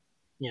Fortnite.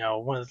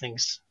 One of the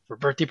things for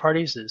birthday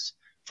parties is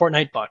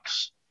Fortnite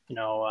bucks,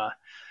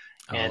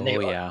 and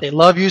they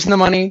love using the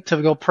money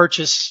to go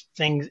purchase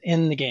things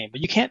in the game,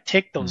 but you can't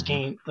take those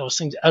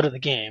things out of the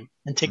game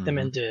and take them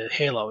into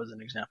Halo as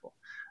an example.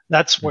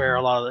 That's where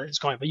a lot of it is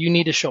going. But you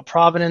need to show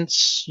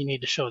provenance. You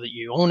need to show that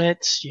you own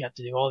it. You have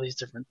to do all these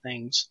different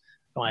things.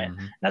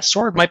 That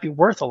sword might be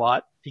worth a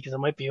lot because it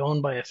might be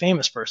owned by a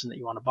famous person that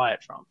you want to buy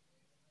it from.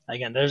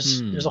 Again,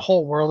 there's a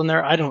whole world in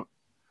there. I don't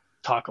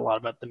talk a lot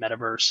about the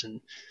metaverse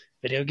and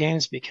video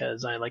games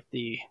because I like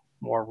the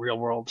more real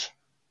world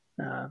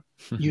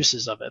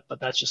uses of it.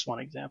 But that's just one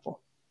example.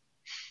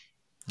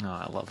 Oh,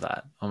 I love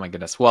that. Oh my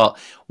goodness. Well,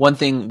 one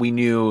thing we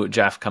knew,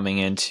 Jeff, coming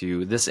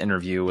into this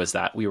interview was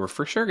that we were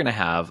for sure going to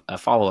have a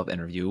follow-up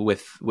interview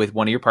with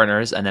one of your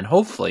partners. And then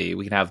hopefully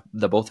we can have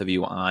the both of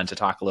you on to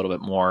talk a little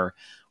bit more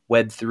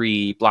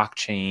Web3,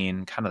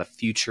 blockchain, kind of the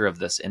future of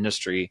this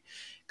industry.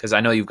 Because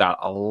I know you've got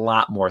a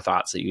lot more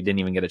thoughts that you didn't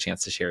even get a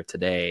chance to share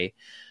today.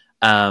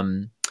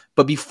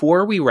 But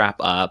before we wrap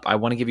up, I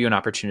want to give you an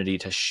opportunity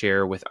to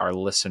share with our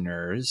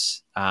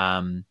listeners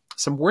some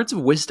words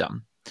of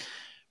wisdom.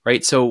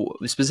 Right. So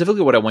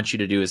specifically what I want you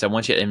to do is I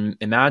want you to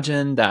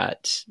imagine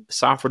that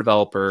software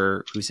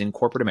developer who's in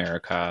corporate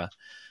America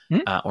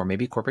or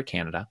maybe corporate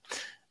Canada.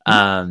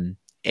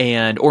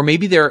 Or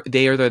maybe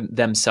they are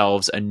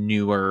themselves a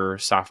newer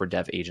software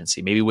dev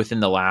agency. Maybe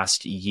within the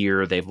last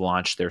year, they've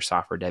launched their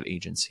software dev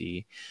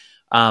agency.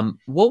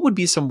 What would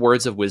be some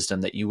words of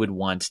wisdom that you would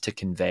want to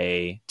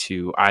convey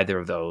to either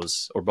of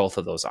those or both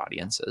of those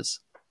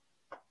audiences?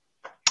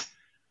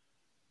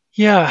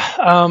 Yeah,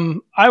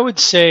 I would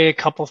say a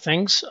couple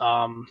things.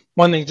 One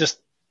thing, just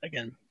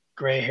again,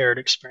 gray-haired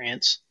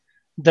experience.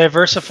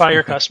 Diversify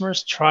your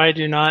customers. Try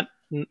not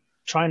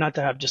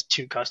to have just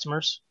two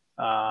customers.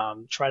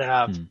 Try to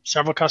have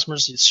several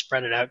customers. You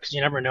spread it out because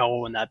you never know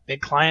when that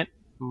big client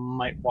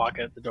might walk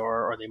out the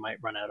door or they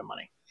might run out of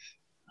money.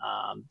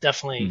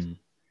 Definitely,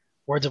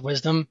 words of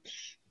wisdom.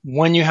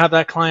 When you have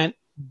that client,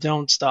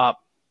 don't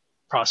stop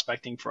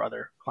prospecting for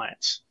other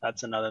clients.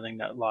 That's another thing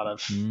that a lot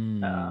of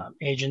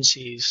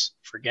agencies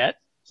forget.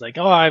 It's like,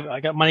 oh, I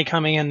got money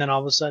coming in, then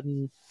all of a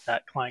sudden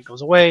that client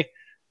goes away.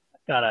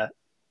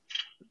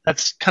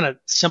 That's kind of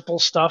simple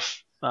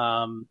stuff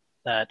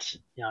that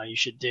you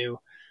should do.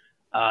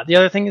 The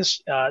other thing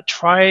is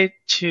try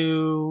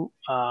to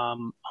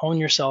hone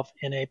yourself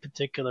in a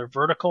particular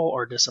vertical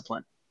or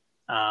discipline,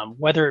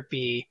 whether it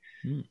be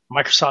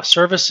Microsoft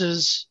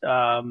services,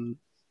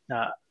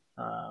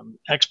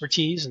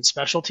 expertise and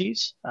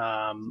specialties.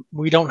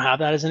 We don't have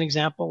that as an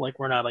example. Like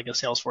we're not like a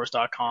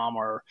Salesforce.com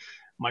or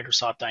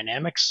Microsoft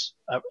Dynamics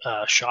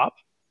shop.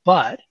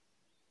 But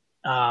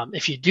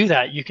if you do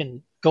that, you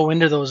can go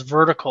into those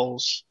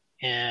verticals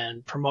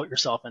and promote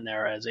yourself in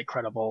there as a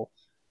credible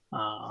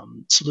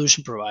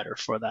solution provider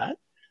for that.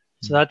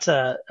 So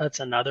that's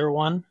another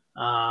one.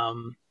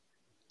 One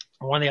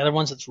of the other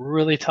ones that's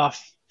really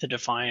tough to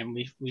define.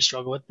 We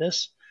struggle with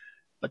this,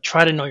 but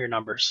try to know your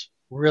numbers.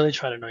 Really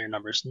try to know your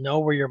numbers. Know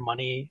where your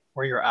money,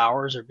 where your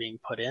hours are being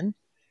put in.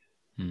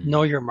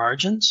 Know your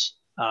margins,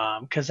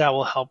 because that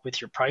will help with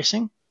your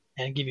pricing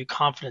and give you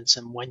confidence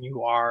in when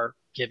you are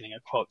giving a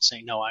quote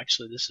saying, no,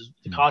 actually, this is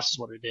the cost is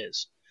what it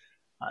is.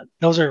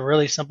 Those are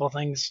really simple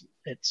things.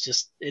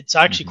 It's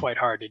actually quite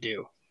hard to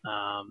do.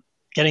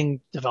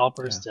 Getting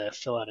developers to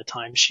fill out a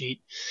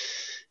timesheet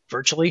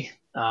virtually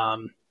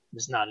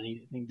is not an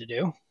easy thing to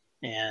do.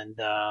 And,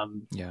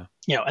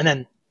 and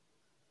then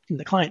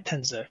the client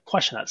tends to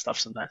question that stuff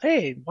sometimes.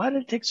 Hey, why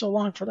did it take so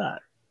long for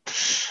that?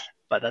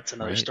 But that's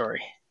another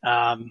story.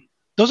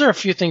 Those are a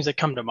few things that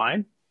come to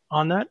mind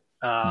on that.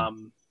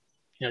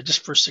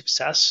 Just for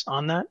success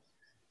on that.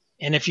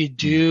 And if you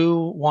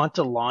do want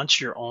to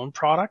launch your own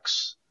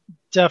products,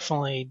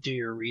 definitely do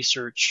your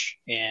research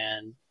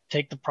and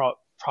take the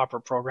proper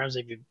programs.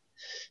 If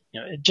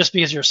just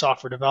because you're a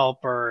software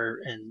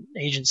developer and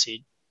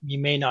agency, you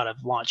may not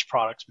have launched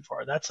products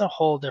before. That's a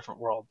whole different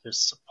world. There's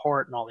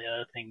support and all the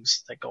other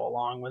things that go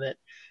along with it.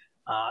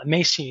 It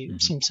may seem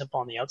simple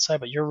on the outside,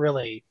 but you're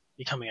really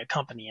becoming a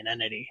company, an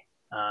entity,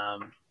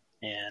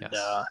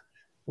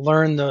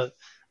 learn the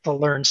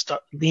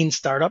lean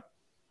startup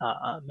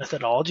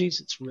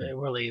methodologies. It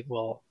really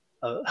will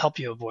help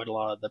you avoid a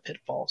lot of the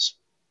pitfalls.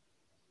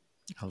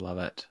 I love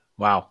it.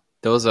 Wow.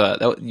 Those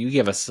you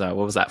gave us what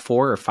was that,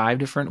 4 or 5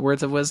 different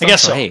words of wisdom? I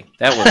guess so. Hey,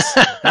 that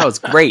was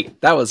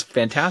great. That was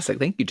fantastic.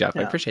 Thank you, Jeff.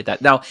 Yeah. I appreciate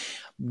that. Now,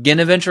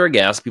 gonna venture a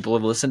guess. People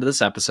have listened to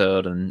this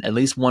episode, and at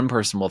least one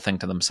person will think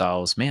to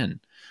themselves, "Man,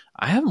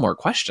 I have more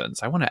questions.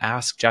 I want to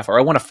ask Jeff, or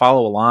I want to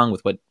follow along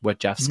with what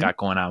Jeff's got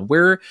going on."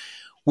 Where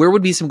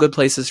would be some good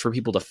places for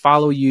people to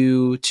follow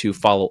you, to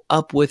follow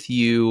up with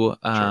you?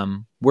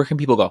 Sure. Where can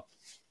people go?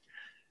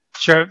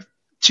 Sure.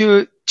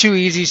 Two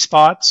easy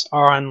spots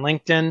are on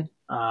LinkedIn.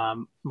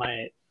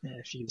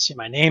 If you can see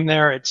my name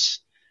there, it's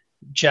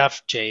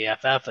Jeff,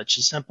 J-E-F-F, which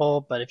is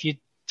simple. But if you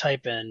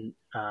type in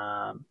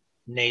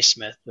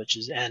Neasmith, which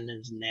is N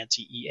as in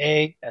Nancy,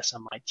 E-A,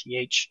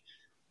 S-M-I-T-H,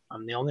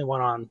 I'm the only one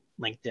on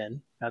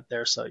LinkedIn out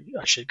there, so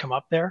I should come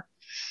up there.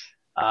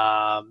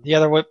 The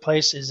other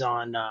place is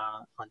on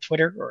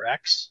Twitter or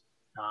X.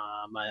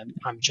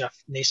 I'm Jeff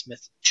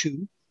Neasmith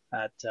 2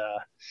 at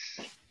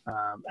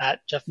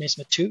Jeff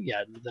Neasmith 2,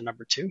 yeah, the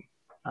number 2.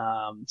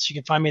 So you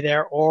can find me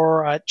there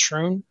or at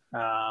Troon.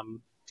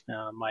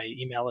 My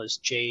email is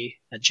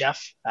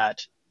jeff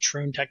at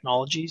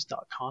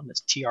troontechnologies.com.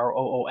 That's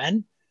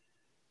Troon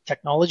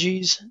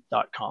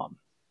technologies.com.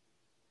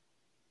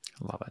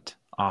 Love it.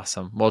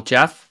 Awesome. Well,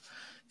 Jeff,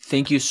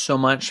 thank you so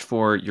much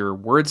for your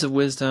words of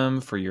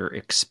wisdom, for your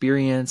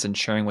experience and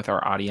sharing with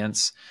our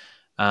audience.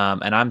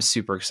 And I'm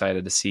super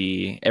excited to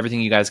see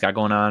everything you guys got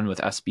going on with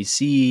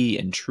SBC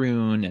and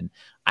Troon. And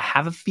I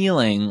have a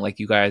feeling like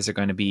you guys are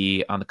going to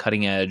be on the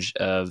cutting edge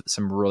of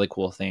some really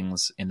cool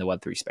things in the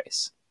Web3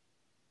 space.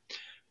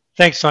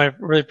 Thanks, Tony. I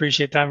really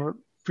appreciate that.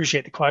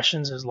 Appreciate the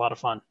questions. It was a lot of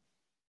fun.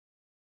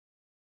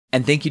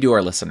 And thank you to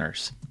our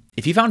listeners.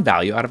 If you found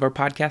value out of our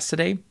podcast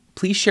today,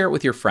 please share it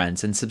with your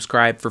friends and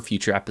subscribe for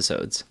future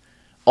episodes.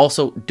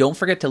 Also, don't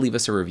forget to leave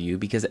us a review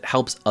because it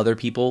helps other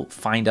people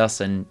find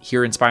us and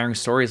hear inspiring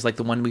stories like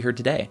the one we heard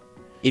today.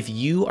 If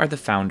you are the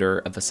founder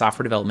of a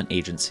software development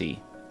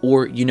agency,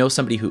 or you know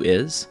somebody who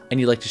is, and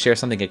you'd like to share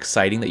something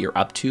exciting that you're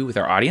up to with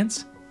our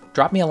audience,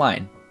 drop me a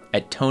line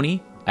at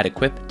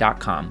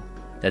tony@equip.com.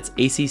 That's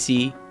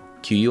ACCQUIP.com.